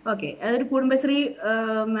 ഓക്കെ, അതൊരു കുടുംബശ്രീ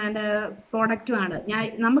പ്രോഡക്റ്റുമാണ്.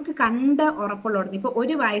 നമുക്ക് കണ്ട് ഉറപ്പുള്ളത്. ഇപ്പോൾ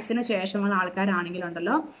 1 വയസ്സിന് ശേഷമുള്ള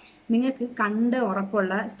ആൾക്കാരാണെങ്കിലുണ്ടല്ലോ, നിങ്ങൾക്ക് കണ്ട്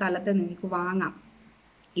ഉറപ്പുള്ള സ്ഥലത്ത് നിങ്ങൾക്ക് വാങ്ങാം.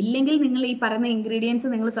 ഇല്ലെങ്കിൽ നിങ്ങൾ ഈ പറയുന്ന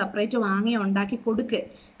ഇൻഗ്രീഡിയൻസ് നിങ്ങൾ സെപ്പറേറ്റ് വാങ്ങി ഉണ്ടാക്കി കൊടുക്ക്.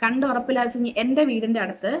 കണ്ട് ഉറപ്പില്ലാതെ എൻ്റെ വീടിൻ്റെ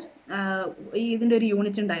അടുത്ത് ഇതിൻ്റെ ഒരു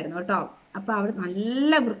യൂണിറ്റ് ഉണ്ടായിരുന്നു കേട്ടോ. അപ്പോൾ അവർ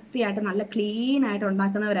നല്ല വൃത്തിയായിട്ട് നല്ല ക്ലീൻ ആയിട്ട്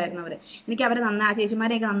ഉണ്ടാക്കുന്നവരായിരുന്നു അവർ. എനിക്ക് അവർ നന്നായി,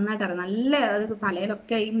 ചേച്ചിമാരെയൊക്കെ നന്നായിട്ട് അറിയാം. നല്ല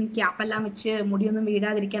തലയിലൊക്കെ ഈ ക്യാപ്പെല്ലാം വെച്ച് മുടിയൊന്നും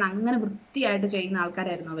വീഴാതിരിക്കാൻ അങ്ങനെ വൃത്തിയായിട്ട് ചെയ്യുന്ന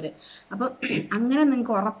ആൾക്കാരായിരുന്നു അവർ. അപ്പോൾ അങ്ങനെ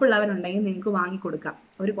നിങ്ങൾക്ക് ഉറപ്പുള്ളവരുണ്ടെങ്കിൽ നിങ്ങൾക്ക് വാങ്ങിക്കൊടുക്കാം,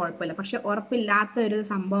 ഒരു കുഴപ്പമില്ല. പക്ഷെ ഉറപ്പില്ലാത്ത ഒരു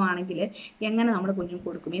സംഭവമാണെങ്കിൽ എങ്ങനെ നമ്മുടെ കുഞ്ഞുങ്ങൾക്ക്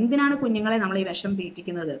കൊടുക്കും? എന്തിനാണ് കുഞ്ഞുങ്ങളെ നമ്മൾ ഈ വിഷം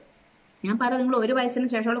തീറ്റിക്കുന്നത്? ഞാൻ പറയാം, നിങ്ങൾ 1 വയസ്സിന്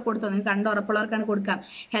ശേഷമുള്ള കൊടുത്തോ, നിങ്ങൾക്ക് കണ്ടുറപ്പുള്ളവർക്കാണ് കൊടുക്കാം.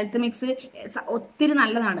 ഹെൽത്ത് മിക്സ് ഒത്തിരി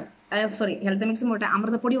നല്ലതാണ്. സോറി, ഹെൽത്ത് മിക്സ് പോട്ടെ,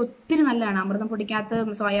 അമൃതപ്പൊടി ഒത്തിരി നല്ലതാണ്. അമൃതം പൊടിക്കകത്ത്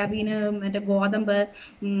സോയാബീന്, മറ്റേ ഗോതമ്പ്,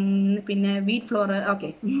 പിന്നെ വീറ്റ് ഫ്ലോർ, ഓക്കെ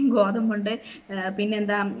ഗോതമ്പുണ്ട്,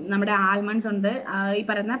 പിന്നെന്താ നമ്മുടെ ആൽമണ്ട്സ് ഉണ്ട്, ഈ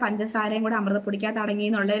പറയുന്ന പഞ്ചസാരയും കൂടെ അമൃതപ്പൊടിക്കകത്ത് അടങ്ങി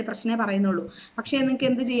എന്നുള്ള ഒരു പ്രശ്നമേ പറയുന്നുള്ളൂ. പക്ഷേ നിങ്ങൾക്ക്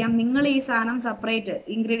എന്ത് ചെയ്യാം, നിങ്ങൾ ഈ സാധനം സെപ്പറേറ്റ്,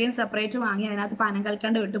 ഇൻഗ്രീഡിയൻറ്റ് സെപ്പറേറ്റ് വാങ്ങി അതിനകത്ത് പനം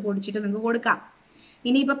കൽക്കണ്ട് ഇട്ട് പൊടിച്ചിട്ട് നിങ്ങൾക്ക് കൊടുക്കാം.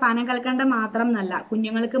 ഇനിയിപ്പോൾ പനം കൽക്കണ്ടം മാത്രം എന്നല്ല,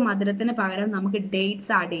 കുഞ്ഞുങ്ങൾക്ക് മധുരത്തിന് പകരം നമുക്ക്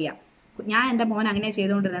ഡേറ്റ്സ് ആഡ് ചെയ്യാം. ഞാൻ എൻ്റെ മോൻ അങ്ങനെ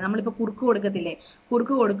ചെയ്തുകൊണ്ടിരുന്നത്. നമ്മളിപ്പോൾ കുറുക്ക് കൊടുക്കത്തില്ലേ,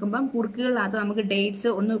 കുറുക്ക് കൊടുക്കുമ്പം കുറുക്കുകളിനകത്ത് നമുക്ക് ഡേറ്റ്സ്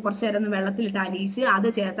ഒന്ന് കുറച്ച് നേരം ഒന്ന് വെള്ളത്തിലിട്ട് അലിയിച്ച് അത്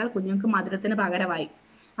ചേർത്താൽ കുഞ്ഞുങ്ങൾക്ക് മധുരത്തിന് പകരമായി.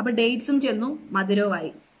 അപ്പോൾ ഡേറ്റ്സും ചെന്നു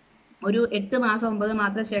മധുരവുമായി. ഒരു 8 മാസം 9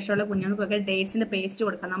 മാസത്തിന് ശേഷമുള്ള കുഞ്ഞുങ്ങൾക്കൊക്കെ ഡേറ്റ്സിന്റെ പേസ്റ്റ്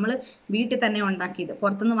കൊടുക്കാം. നമ്മൾ വീട്ടിൽ തന്നെ ഉണ്ടാക്കിയത്,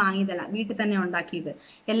 പുറത്തുനിന്ന് വാങ്ങിയതല്ല, വീട്ടിൽ തന്നെ ഉണ്ടാക്കിയത്.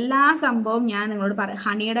 എല്ലാ സംഭവവും ഞാൻ നിങ്ങളോട്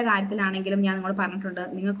ഹണിയുടെ കാര്യത്തിലാണെങ്കിലും ഞാൻ നിങ്ങളോട് പറഞ്ഞിട്ടുണ്ട്,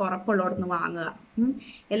 നിങ്ങൾക്ക് ഉറപ്പുള്ളോടത്ത് നിന്ന് വാങ്ങുക.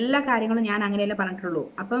 എല്ലാ കാര്യങ്ങളും ഞാൻ അങ്ങനെയല്ലേ പറഞ്ഞിട്ടുള്ളൂ.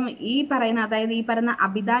 അപ്പം ഈ പറയുന്ന, അതായത് ഈ പറയുന്ന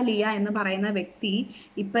അബിത ലിയ എന്ന് പറയുന്ന വ്യക്തി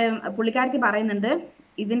ഇപ്പം പുള്ളിക്കാരത്തി പറയുന്നുണ്ട്,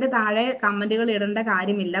 ഇതിന്റെ താഴെ കമന്റുകൾ ഇടേണ്ട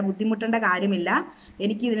കാര്യമില്ല, ബുദ്ധിമുട്ടേണ്ട കാര്യമില്ല,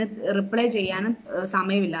 എനിക്ക് ഇതിന് റിപ്ലൈ ചെയ്യാനും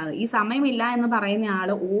സമയമില്ല. ഈ സമയമില്ല എന്ന് പറയുന്ന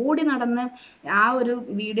ആള് ഓടി നടന്ന് ആ ഒരു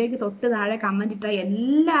വീഡിയോയ്ക്ക് തൊട്ട് താഴെ കമന്റ് ഇട്ട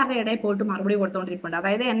എല്ലാവരുടെ ഇടയിൽ പോയിട്ട് മറുപടി കൊടുത്തോണ്ടിരിപ്പുണ്ട്.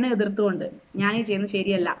 അതായത് എന്നെ എതിർത്തുകൊണ്ട്, ഞാൻ ഈ ചെയ്യുന്നത്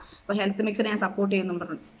ശരിയല്ല, അപ്പൊ ഹെൽത്ത് മിക്സിനെ ഞാൻ സപ്പോർട്ട് ചെയ്യുന്നു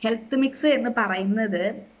പറഞ്ഞു. ഹെൽത്ത് മിക്സ് എന്ന് പറയുന്നത്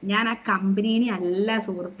ഞാൻ ആ കമ്പനീനെ അല്ല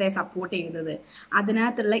സുഹൃത്തെ സപ്പോർട്ട് ചെയ്യുന്നത്.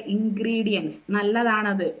 അതിനകത്തുള്ള ഇൻഗ്രീഡിയൻസ്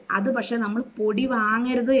നല്ലതാണത്. അത് പക്ഷെ നമ്മൾ പൊടി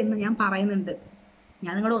വാങ്ങരുത് എന്ന് ഞാൻ പറയുന്നുണ്ട്.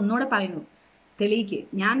 ഞാൻ നിങ്ങളോട് ഒന്നുകൂടെ പറയുന്നു, തെളിയിക്ക്.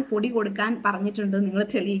 ഞാൻ പൊടി കൊടുക്കാൻ പറഞ്ഞിട്ടുണ്ട്, നിങ്ങൾ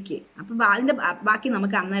തെളിയിക്ക്. അപ്പം അതിൻ്റെ ബാക്കി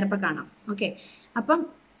നമുക്ക് അന്നേരപ്പം കാണാം. ഓക്കെ, അപ്പം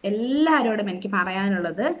എല്ലാവരോടും എനിക്ക്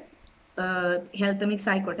പറയാനുള്ളത്, ഹെൽത്ത് മിക്സ്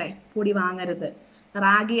ആയിക്കോട്ടെ പൊടി വാങ്ങരുത്,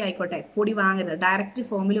 റാഗി ആയിക്കോട്ടെ പൊടി വാങ്ങരുത്, ഡയറക്റ്റ്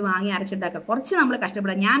ഫോമിൽ വാങ്ങി അരച്ചുണ്ടാക്കുക. കുറച്ച് നമ്മൾ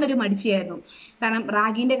കഷ്ടപ്പെടാം. ഞാനൊരു മടിച്ചിയായിരുന്നു, കാരണം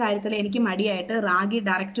റാഗീൻ്റെ കാര്യത്തിൽ എനിക്ക് മടിയായിട്ട് റാഗി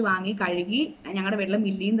ഡയറക്റ്റ് വാങ്ങി കഴുകി ഞങ്ങളുടെ വീട്ടിലെ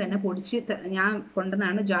മില്ലിയിൽ തന്നെ പൊടിച്ച് ഞാൻ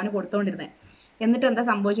കൊണ്ടുവന്നാണ് ജോന് കൊടുത്തുകൊണ്ടിരുന്നത്. എന്നിട്ട് എന്താ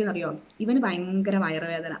സംഭവിച്ചെന്നറിയോ, ഇവന് ഭയങ്കര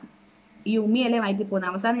വയറുവേദന, ഈ ഉമ്മിയല്ലേ വയറ്റി പോകുന്നത്.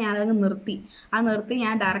 അവസാനം ഞാനത് നിർത്തി.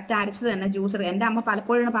 ഞാൻ ഡയറക്റ്റ് അരച്ച് തന്നെ ജ്യൂസ് എടുക്കുക. എൻ്റെ അമ്മ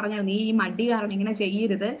പലപ്പോഴും പറഞ്ഞാൽ നീ ഈ മടി കാരണം ഇങ്ങനെ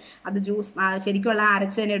ചെയ്യരുത്, അത് ജ്യൂസ് ശരിക്കുള്ള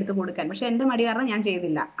അരച്ച് തന്നെ എടുത്ത് കൊടുക്കാൻ. പക്ഷെ എൻ്റെ മടി കാരണം ഞാൻ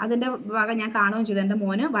ചെയ്തില്ല. അതിൻ്റെ വക ഞാൻ കാണുകയും ചെയ്തു, എൻ്റെ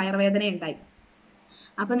മോന് വയറുവേദന ഉണ്ടായി.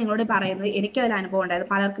 അപ്പം നിങ്ങളോട് പറയുന്നത്, എനിക്കതിൽ അനുഭവം ഉണ്ടായത്,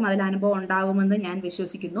 പലർക്കും അതിൽ അനുഭവം ഉണ്ടാകുമെന്ന് ഞാൻ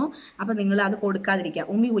വിശ്വസിക്കുന്നു. അപ്പം നിങ്ങൾ അത് കൊടുക്കാതിരിക്കുക,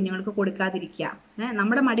 ഉമ്മി കുഞ്ഞുങ്ങൾക്ക് കൊടുക്കാതിരിക്കുക.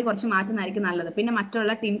 നമ്മുടെ മടി കുറച്ച് മാറ്റുന്നതായിരിക്കും നല്ലത്. പിന്നെ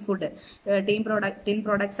മറ്റുള്ള ടിൻ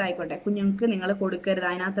പ്രോഡക്ട്സ് ആയിക്കോട്ടെ കുഞ്ഞുങ്ങൾക്ക് നിങ്ങൾ കൊടുക്കരുത്.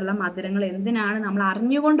 അതിനകത്തുള്ള മധുരങ്ങൾ എന്തിനാണ് നമ്മൾ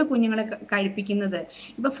അറിഞ്ഞുകൊണ്ട് കുഞ്ഞുങ്ങളെ കഴിപ്പിക്കുന്നത്.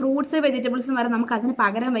 ഇപ്പം ഫ്രൂട്ട്സ് വെജിറ്റബിൾസും വരെ നമുക്ക് അതിന്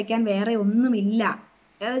പകരം വയ്ക്കാൻ വേറെ ഒന്നുമില്ല.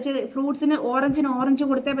 ഏതാ ഫ്രൂട്ട്സിന് ഓറഞ്ച്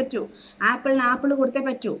കൊടുത്തേ പറ്റൂ, ആപ്പിളിന് ആപ്പിൾ കൊടുത്തേ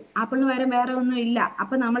പറ്റൂ, ആപ്പിളിന് വേറെ ഒന്നും ഇല്ല.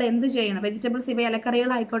 അപ്പം നമ്മൾ എന്ത് ചെയ്യണം, വെജിറ്റബിൾസ് ഇവ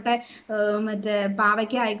ഇലക്കറികളായിക്കോട്ടെ, മറ്റേ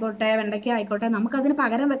പാവയ്ക്ക ആയിക്കോട്ടെ, വെണ്ടയ്ക്ക ആയിക്കോട്ടെ, നമുക്കതിന്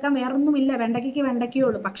പകരം വെക്കാൻ വേറൊന്നുമില്ല. വെണ്ടയ്ക്കയ്ക്ക് വെണ്ടയ്ക്കേ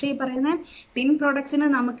ഉള്ളൂ. പക്ഷേ ഈ പറയുന്ന ടിൻ പ്രോഡക്ട്സിന്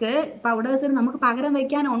നമുക്ക്, പൗഡേഴ്സിന് നമുക്ക് പകരം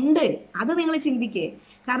വയ്ക്കാനുണ്ട്. അത് നിങ്ങൾ ചിന്തിക്കേ.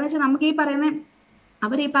 കാരണം വെച്ചാൽ നമുക്ക്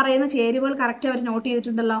ഈ പറയുന്ന ചേരുവകൾ കറക്റ്റ് അവർ നോട്ട്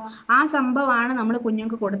ചെയ്തിട്ടുണ്ടല്ലോ. ആ സംഭവമാണ് നമ്മൾ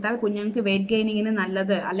കുഞ്ഞുങ്ങൾക്ക് കൊടുത്താൽ കുഞ്ഞുങ്ങൾക്ക് വെയിറ്റ് ഗെയിനിങ്ങിന്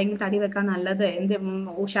നല്ലത്, അല്ലെങ്കിൽ തടി വെക്കാൻ നല്ലത്,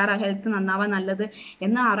 ഉഷാറ ഹെൽത്ത് നന്നാവാൻ നല്ലത്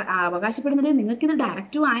എന്ന് അവകാശപ്പെടുന്നുണ്ടെങ്കിൽ നിങ്ങൾക്കിത്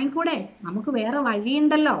ഡയറക്റ്റ് വാങ്ങിക്കൂടെ? നമുക്ക് വേറെ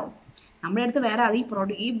വഴിയുണ്ടല്ലോ. നമ്മുടെ അടുത്ത് വേറെ ഈ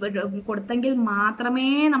കൊടുത്തെങ്കിൽ മാത്രമേ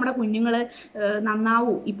നമ്മുടെ കുഞ്ഞുങ്ങൾ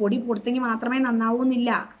നന്നാവൂ, ഈ പൊടി കൊടുത്തെങ്കിൽ മാത്രമേ നന്നാവൂ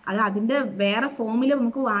എന്നില്ല. അത് അതിൻ്റെ വേറെ ഫോമിൽ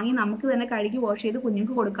നമുക്ക് വാങ്ങി നമുക്ക് തന്നെ കഴുകി വാഷ് ചെയ്ത്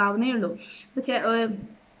കുഞ്ഞുങ്ങൾക്ക് കൊടുക്കാവുന്നേ ഉള്ളൂ.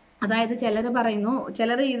 അതായത് ചിലർ പറയുന്നു,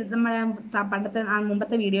 ചിലർ നമ്മുടെ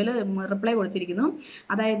മുമ്പത്തെ വീഡിയോയിൽ റിപ്ലൈ കൊടുത്തിരിക്കുന്നു,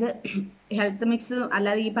 അതായത് ഹെൽത്ത് മിക്സ്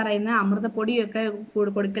അല്ലാതെ ഈ പറയുന്ന അമൃതപ്പൊടിയൊക്കെ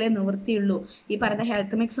കൊടുക്കലേ നിവൃത്തിയുള്ളൂ. ഈ പറയുന്ന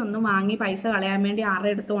ഹെൽത്ത് മിക്സ് ഒന്നും വാങ്ങി പൈസ കളയാൻ വേണ്ടി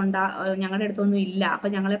ആരുടെ അടുത്തും ഞങ്ങളുടെ അടുത്തൊന്നും ഇല്ല.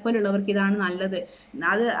 അപ്പം ഞങ്ങളെപ്പോലുള്ളവർക്ക് ഇതാണ് നല്ലത്.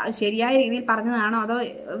 അത് ശരിയായ രീതിയിൽ പറഞ്ഞതാണോ അതോ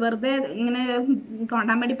വെറുതെ ഇങ്ങനെ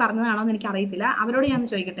കൊണ്ടാൻ വേണ്ടി പറഞ്ഞതാണോ എന്ന് എനിക്കറിയത്തില്ല. അവരോട് ഞാൻ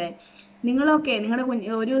ചോദിക്കട്ടെ, നിങ്ങളൊക്കെ നിങ്ങളുടെ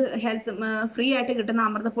ഒരു ഹെൽത്ത് ഫ്രീ ആയിട്ട് കിട്ടുന്ന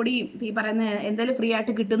അമൃതപ്പൊടി, ഈ പറയുന്ന എന്തെങ്കിലും ഫ്രീ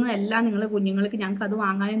ആയിട്ട് കിട്ടുന്നതെല്ലാം നിങ്ങൾ കുഞ്ഞുങ്ങൾക്ക് ഞങ്ങൾക്ക് അത്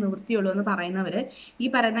വാങ്ങാനേ നിവൃത്തിയുള്ളൂ എന്ന് പറയുന്നവർ, ഈ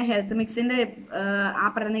പറയുന്ന ഹെൽത്ത് മിക്സിൻ്റെ ആ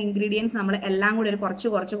പറയുന്ന ഇൻഗ്രീഡിയൻസ് നമ്മൾ എല്ലാം കൂടി ഒരു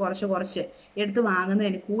കുറച്ച് എടുത്ത്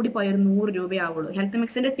വാങ്ങുന്നതിന് കൂടിപ്പോയ ഒരു 100 രൂപയാവുള്ളൂ. ഹെൽത്ത്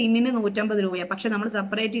മിക്സിൻ്റെ ടിന്നിന് 150 രൂപയാണ്. പക്ഷെ നമ്മൾ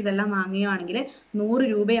സെപ്പറേറ്റ് ഇതെല്ലാം വാങ്ങുകയാണെങ്കിൽ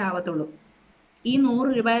 100 രൂപയാവത്തുള്ളൂ. ഈ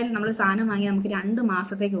 100 രൂപയിൽ നമ്മൾ സാധനം വാങ്ങി നമുക്ക് 2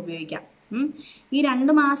 മാസത്തേക്ക് ഉപയോഗിക്കാം. ഈ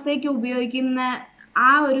 2 മാസത്തേക്ക് ഉപയോഗിക്കുന്ന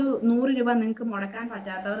ആ ഒരു 100 രൂപ നിങ്ങൾക്ക് മുടക്കാൻ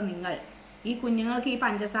പറ്റാത്തവർ, നിങ്ങൾ ഈ കുഞ്ഞുങ്ങൾക്ക് ഈ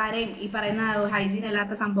പഞ്ചസാരയും ഈ പറയുന്ന ഹൈജീൻ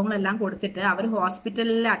അല്ലാത്ത സംഭവങ്ങളെല്ലാം കൊടുത്തിട്ട് അവർ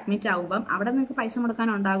ഹോസ്പിറ്റലിൽ അഡ്മിറ്റ് ആകുമ്പം അവിടെ നിങ്ങൾക്ക് പൈസ മുടക്കാൻ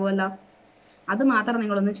ഉണ്ടാകുമല്ലോ. അത് മാത്രം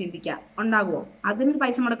നിങ്ങളൊന്ന് ചിന്തിക്കുക, ഉണ്ടാകുമോ? അതിന്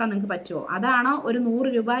പൈസ മുടക്കാൻ നിങ്ങൾക്ക് പറ്റുമോ? അതാണോ ഒരു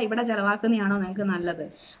 100 രൂപ ഇവിടെ ചെലവാക്കുന്നതാണോ നിങ്ങൾക്ക് നല്ലത്?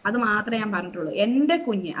 അത് മാത്രമേ ഞാൻ പറഞ്ഞിട്ടുള്ളൂ. എൻ്റെ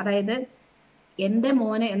കുഞ്ഞ്, അതായത് എൻ്റെ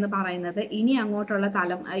മോന് എന്ന് പറയുന്നത് ഇനി അങ്ങോട്ടുള്ള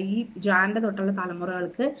ഈ ജാൻ്റെ തൊട്ടുള്ള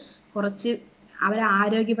തലമുറകൾക്ക് കുറച്ച് അവരെ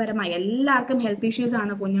ആരോഗ്യപരമായി എല്ലാവർക്കും ഹെൽത്ത് ഇഷ്യൂസ്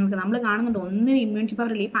ആണ് കുഞ്ഞുങ്ങൾക്ക്. നമ്മൾ കാണുന്നുണ്ട് ഒന്നിനും ഇമ്മ്യൂണിറ്റി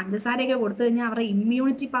പവർ ഇല്ല. ഈ പഞ്ചസാരയൊക്കെ കൊടുത്തു കഴിഞ്ഞാൽ അവരുടെ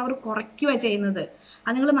ഇമ്മ്യൂണിറ്റി പവർ കുറയ്ക്കുക ചെയ്യുന്നത്.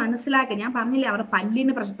 അത് നിങ്ങൾ മനസ്സിലാക്കുക. ഞാൻ പറഞ്ഞില്ലേ, അവരുടെ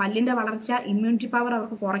പല്ലിന്റെ വളർച്ച, ഇമ്മ്യൂണിറ്റി പവർ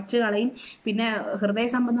അവർക്ക് കുറച്ച് കളയും. പിന്നെ ഹൃദയ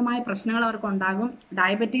സംബന്ധമായ പ്രശ്നങ്ങൾ അവർക്ക് ഉണ്ടാകും.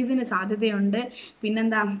 ഡയബറ്റീസിന് സാധ്യതയുണ്ട്.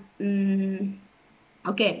 പിന്നെന്താ,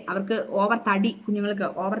 ഓക്കെ, അവർക്ക് ഓവർ തടി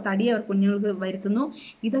അവർ കുഞ്ഞുങ്ങൾക്ക് വരുത്തുന്നു.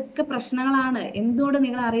 ഇതൊക്കെ പ്രശ്നങ്ങളാണ്. എന്തുകൊണ്ട്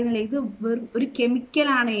നിങ്ങൾ അറിയുന്നില്ല? ഇത് ഒരു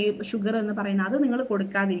കെമിക്കലാണ് ഈ ഷുഗർ എന്ന് പറയുന്നത്. അത് നിങ്ങൾ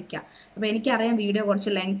കൊടുക്കാതിരിക്കുക. അപ്പോൾ എനിക്കറിയാം വീഡിയോ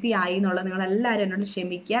കുറച്ച് ലെങ്തി ആയി എന്നുള്ളത്. നിങ്ങളെല്ലാവരും എന്നോട്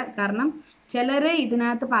ക്ഷമിക്കുക. കാരണം ചിലർ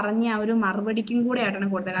ഇതിനകത്ത് പറഞ്ഞ ആ ഒരു മറുപടിക്കും കൂടെ ആയിട്ടാണ്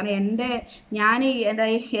കൊടുത്തത്. കാരണം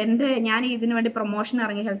ഞാൻ ഇതിനു വേണ്ടി പ്രൊമോഷൻ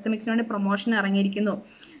ഇറങ്ങി, ഹെൽത്ത് മിക്സിന് വേണ്ടി പ്രൊമോഷൻ ഇറങ്ങിയിരിക്കുന്നു.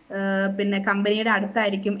 പിന്നെ കമ്പനിയുടെ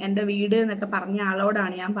അടുത്തായിരിക്കും എൻ്റെ വീട് എന്നൊക്കെ പറഞ്ഞ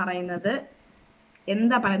ആളോടാണ് ഞാൻ പറയുന്നത്.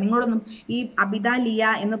 എന്താ പറയുക, നിങ്ങളോടൊന്നും ഈ അബിത ലിയ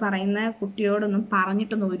എന്ന് പറയുന്ന കുട്ടിയോടൊന്നും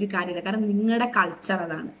പറഞ്ഞിട്ടൊന്നും ഒരു കാര്യമില്ല. കാരണം നിങ്ങളുടെ കൾച്ചർ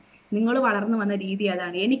അതാണ്, നിങ്ങൾ വളർന്നു വന്ന രീതി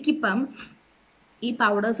അതാണ്. എനിക്കിപ്പം ഈ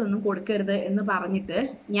പൗഡേഴ്സ് ഒന്നും കൊടുക്കരുത് എന്ന് പറഞ്ഞിട്ട്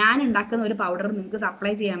ഞാൻ ഉണ്ടാക്കുന്ന ഒരു പൗഡർ നിങ്ങൾക്ക്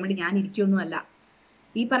സപ്ലൈ ചെയ്യാൻ വേണ്ടി ഞാൻ ഇരിക്കുകയൊന്നുമല്ല.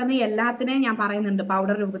 ഈ പറഞ്ഞ എല്ലാത്തിനെയും ഞാൻ പറയുന്നുണ്ട്,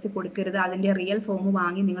 പൗഡർ രൂപത്തിൽ കൊടുക്കരുത്, അതിൻ്റെ റിയൽ ഫോം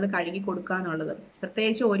വാങ്ങി നിങ്ങൾ കഴുകി കൊടുക്കുക എന്നുള്ളത്.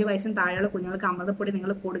 പ്രത്യേകിച്ച് 1 വയസ്സിന് താഴെയുള്ള കുഞ്ഞുങ്ങൾക്ക് അമൃതപ്പൊടി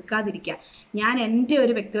നിങ്ങൾ കൊടുക്കാതിരിക്കുക. ഞാൻ എൻ്റെ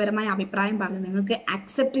ഒരു വ്യക്തിപരമായ അഭിപ്രായം പറഞ്ഞു, നിങ്ങൾക്ക്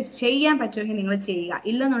അക്സെപ്റ്റ് ചെയ്യാൻ പറ്റുമെങ്കിൽ നിങ്ങൾ ചെയ്യുക,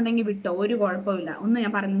 ഇല്ലെന്നുണ്ടെങ്കിൽ വിട്ടോ, ഒരു കുഴപ്പമില്ല.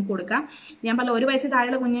 ഞാൻ പറഞ്ഞു നിങ്ങൾക്ക് കൊടുക്കാം. ഞാൻ പറഞ്ഞ 1 വയസ്സ്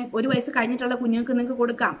താഴെയുള്ള 1 വയസ്സ് കഴിഞ്ഞിട്ടുള്ള കുഞ്ഞുങ്ങൾക്ക് നിങ്ങൾക്ക്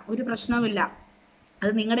കൊടുക്കാം, ഒരു പ്രശ്നവുമില്ല.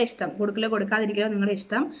 അത് നിങ്ങളുടെ ഇഷ്ടം, കൊടുക്കലോ കൊടുക്കാതിരിക്കലോ നിങ്ങളുടെ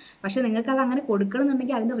ഇഷ്ടം. പക്ഷെ നിങ്ങൾക്ക് അത് അങ്ങനെ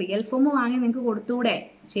കൊടുക്കണമെന്നുണ്ടെങ്കിൽ അതിൻ്റെ റിയൽ ഫോം വാങ്ങി നിങ്ങൾക്ക് കൊടുത്തൂടെ,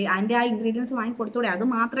 അതിൻ്റെ ആ ഇൻഗ്രീഡിയൻസ് വാങ്ങി കൊടുത്തൂടെ? അത്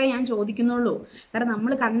മാത്രമേ ഞാൻ ചോദിക്കുന്നുള്ളൂ. കാരണം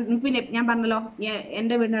നമ്മൾ പിന്നെ ഞാൻ പറഞ്ഞല്ലോ,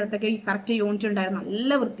 എൻ്റെ വീടിൻ്റെ അടുത്തൊക്കെ ഈ കറക്റ്റ് യൂണിറ്റ് ഉണ്ടായിരുന്നു,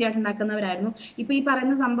 നല്ല വൃത്തിയായിട്ട് ഉണ്ടാക്കുന്നവരായിരുന്നു. ഇപ്പോൾ ഈ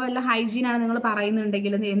പറയുന്ന സംഭവം എല്ലാം ഹൈജീനാണ് നിങ്ങൾ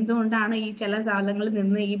പറയുന്നുണ്ടെങ്കിൽ എന്തുകൊണ്ടാണ് ഈ ചില സ്ഥലങ്ങളിൽ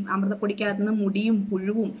നിന്ന് ഈ അമൃതപ്പൊടിക്കകത്ത് നിന്ന് മുടിയും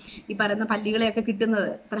പുഴുവും ഈ പറയുന്ന പല്ലികളെയൊക്കെ കിട്ടുന്നത്?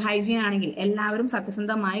 അത്ര ഹൈജീൻ ആണെങ്കിൽ എല്ലാവരും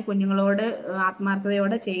സത്യസന്ധമായി കുഞ്ഞുങ്ങളോട്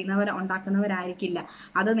ആത്മാർത്ഥതയോടെ ഉണ്ടാക്കുന്നവരായിരിക്കില്ല.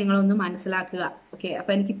 അത് നിങ്ങളൊന്ന് മനസ്സിലാക്കുക. ഓക്കെ,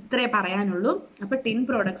 അപ്പോൾ എനിക്ക് ഇത്രേ പറയാനുള്ളൂ. അപ്പോൾ ടിൻ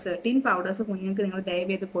പൗഡേഴ്സ് കുഞ്ഞുങ്ങൾക്ക് നിങ്ങൾ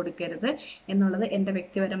ദയവേത് കൊടുക്കരുത് എന്നുള്ളത് എൻ്റെ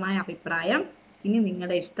വ്യക്തിപരമായ അഭിപ്രായം. ഇനി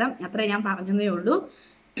നിങ്ങളുടെ ഇഷ്ടം, അത്രേ ഞാൻ പറഞ്ഞതേ ഉള്ളൂ.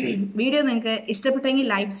 വീഡിയോ നിങ്ങൾക്ക് ഇഷ്ടപ്പെട്ടെങ്കിൽ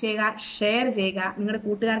ലൈക്ക് ചെയ്യുക, ഷെയർ ചെയ്യുക, നിങ്ങളുടെ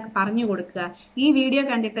കൂട്ടുകാർക്ക് പറഞ്ഞു കൊടുക്കുക. ഈ വീഡിയോ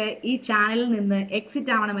കണ്ടിട്ട് ഈ ചാനലിൽ നിന്ന്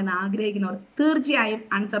എക്സിറ്റ് ആവണമെന്ന് ആഗ്രഹിക്കുന്നവർ തീർച്ചയായും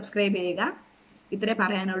അൺസബ്സ്ക്രൈബ് ചെയ്യുക. ഇത്രേ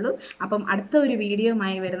പറയാനുള്ളൂ. അപ്പം അടുത്ത ഒരു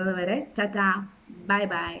വീഡിയോയുമായി വരുന്നത് വരെ ടാറ്റാ, ബൈ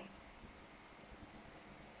ബൈ.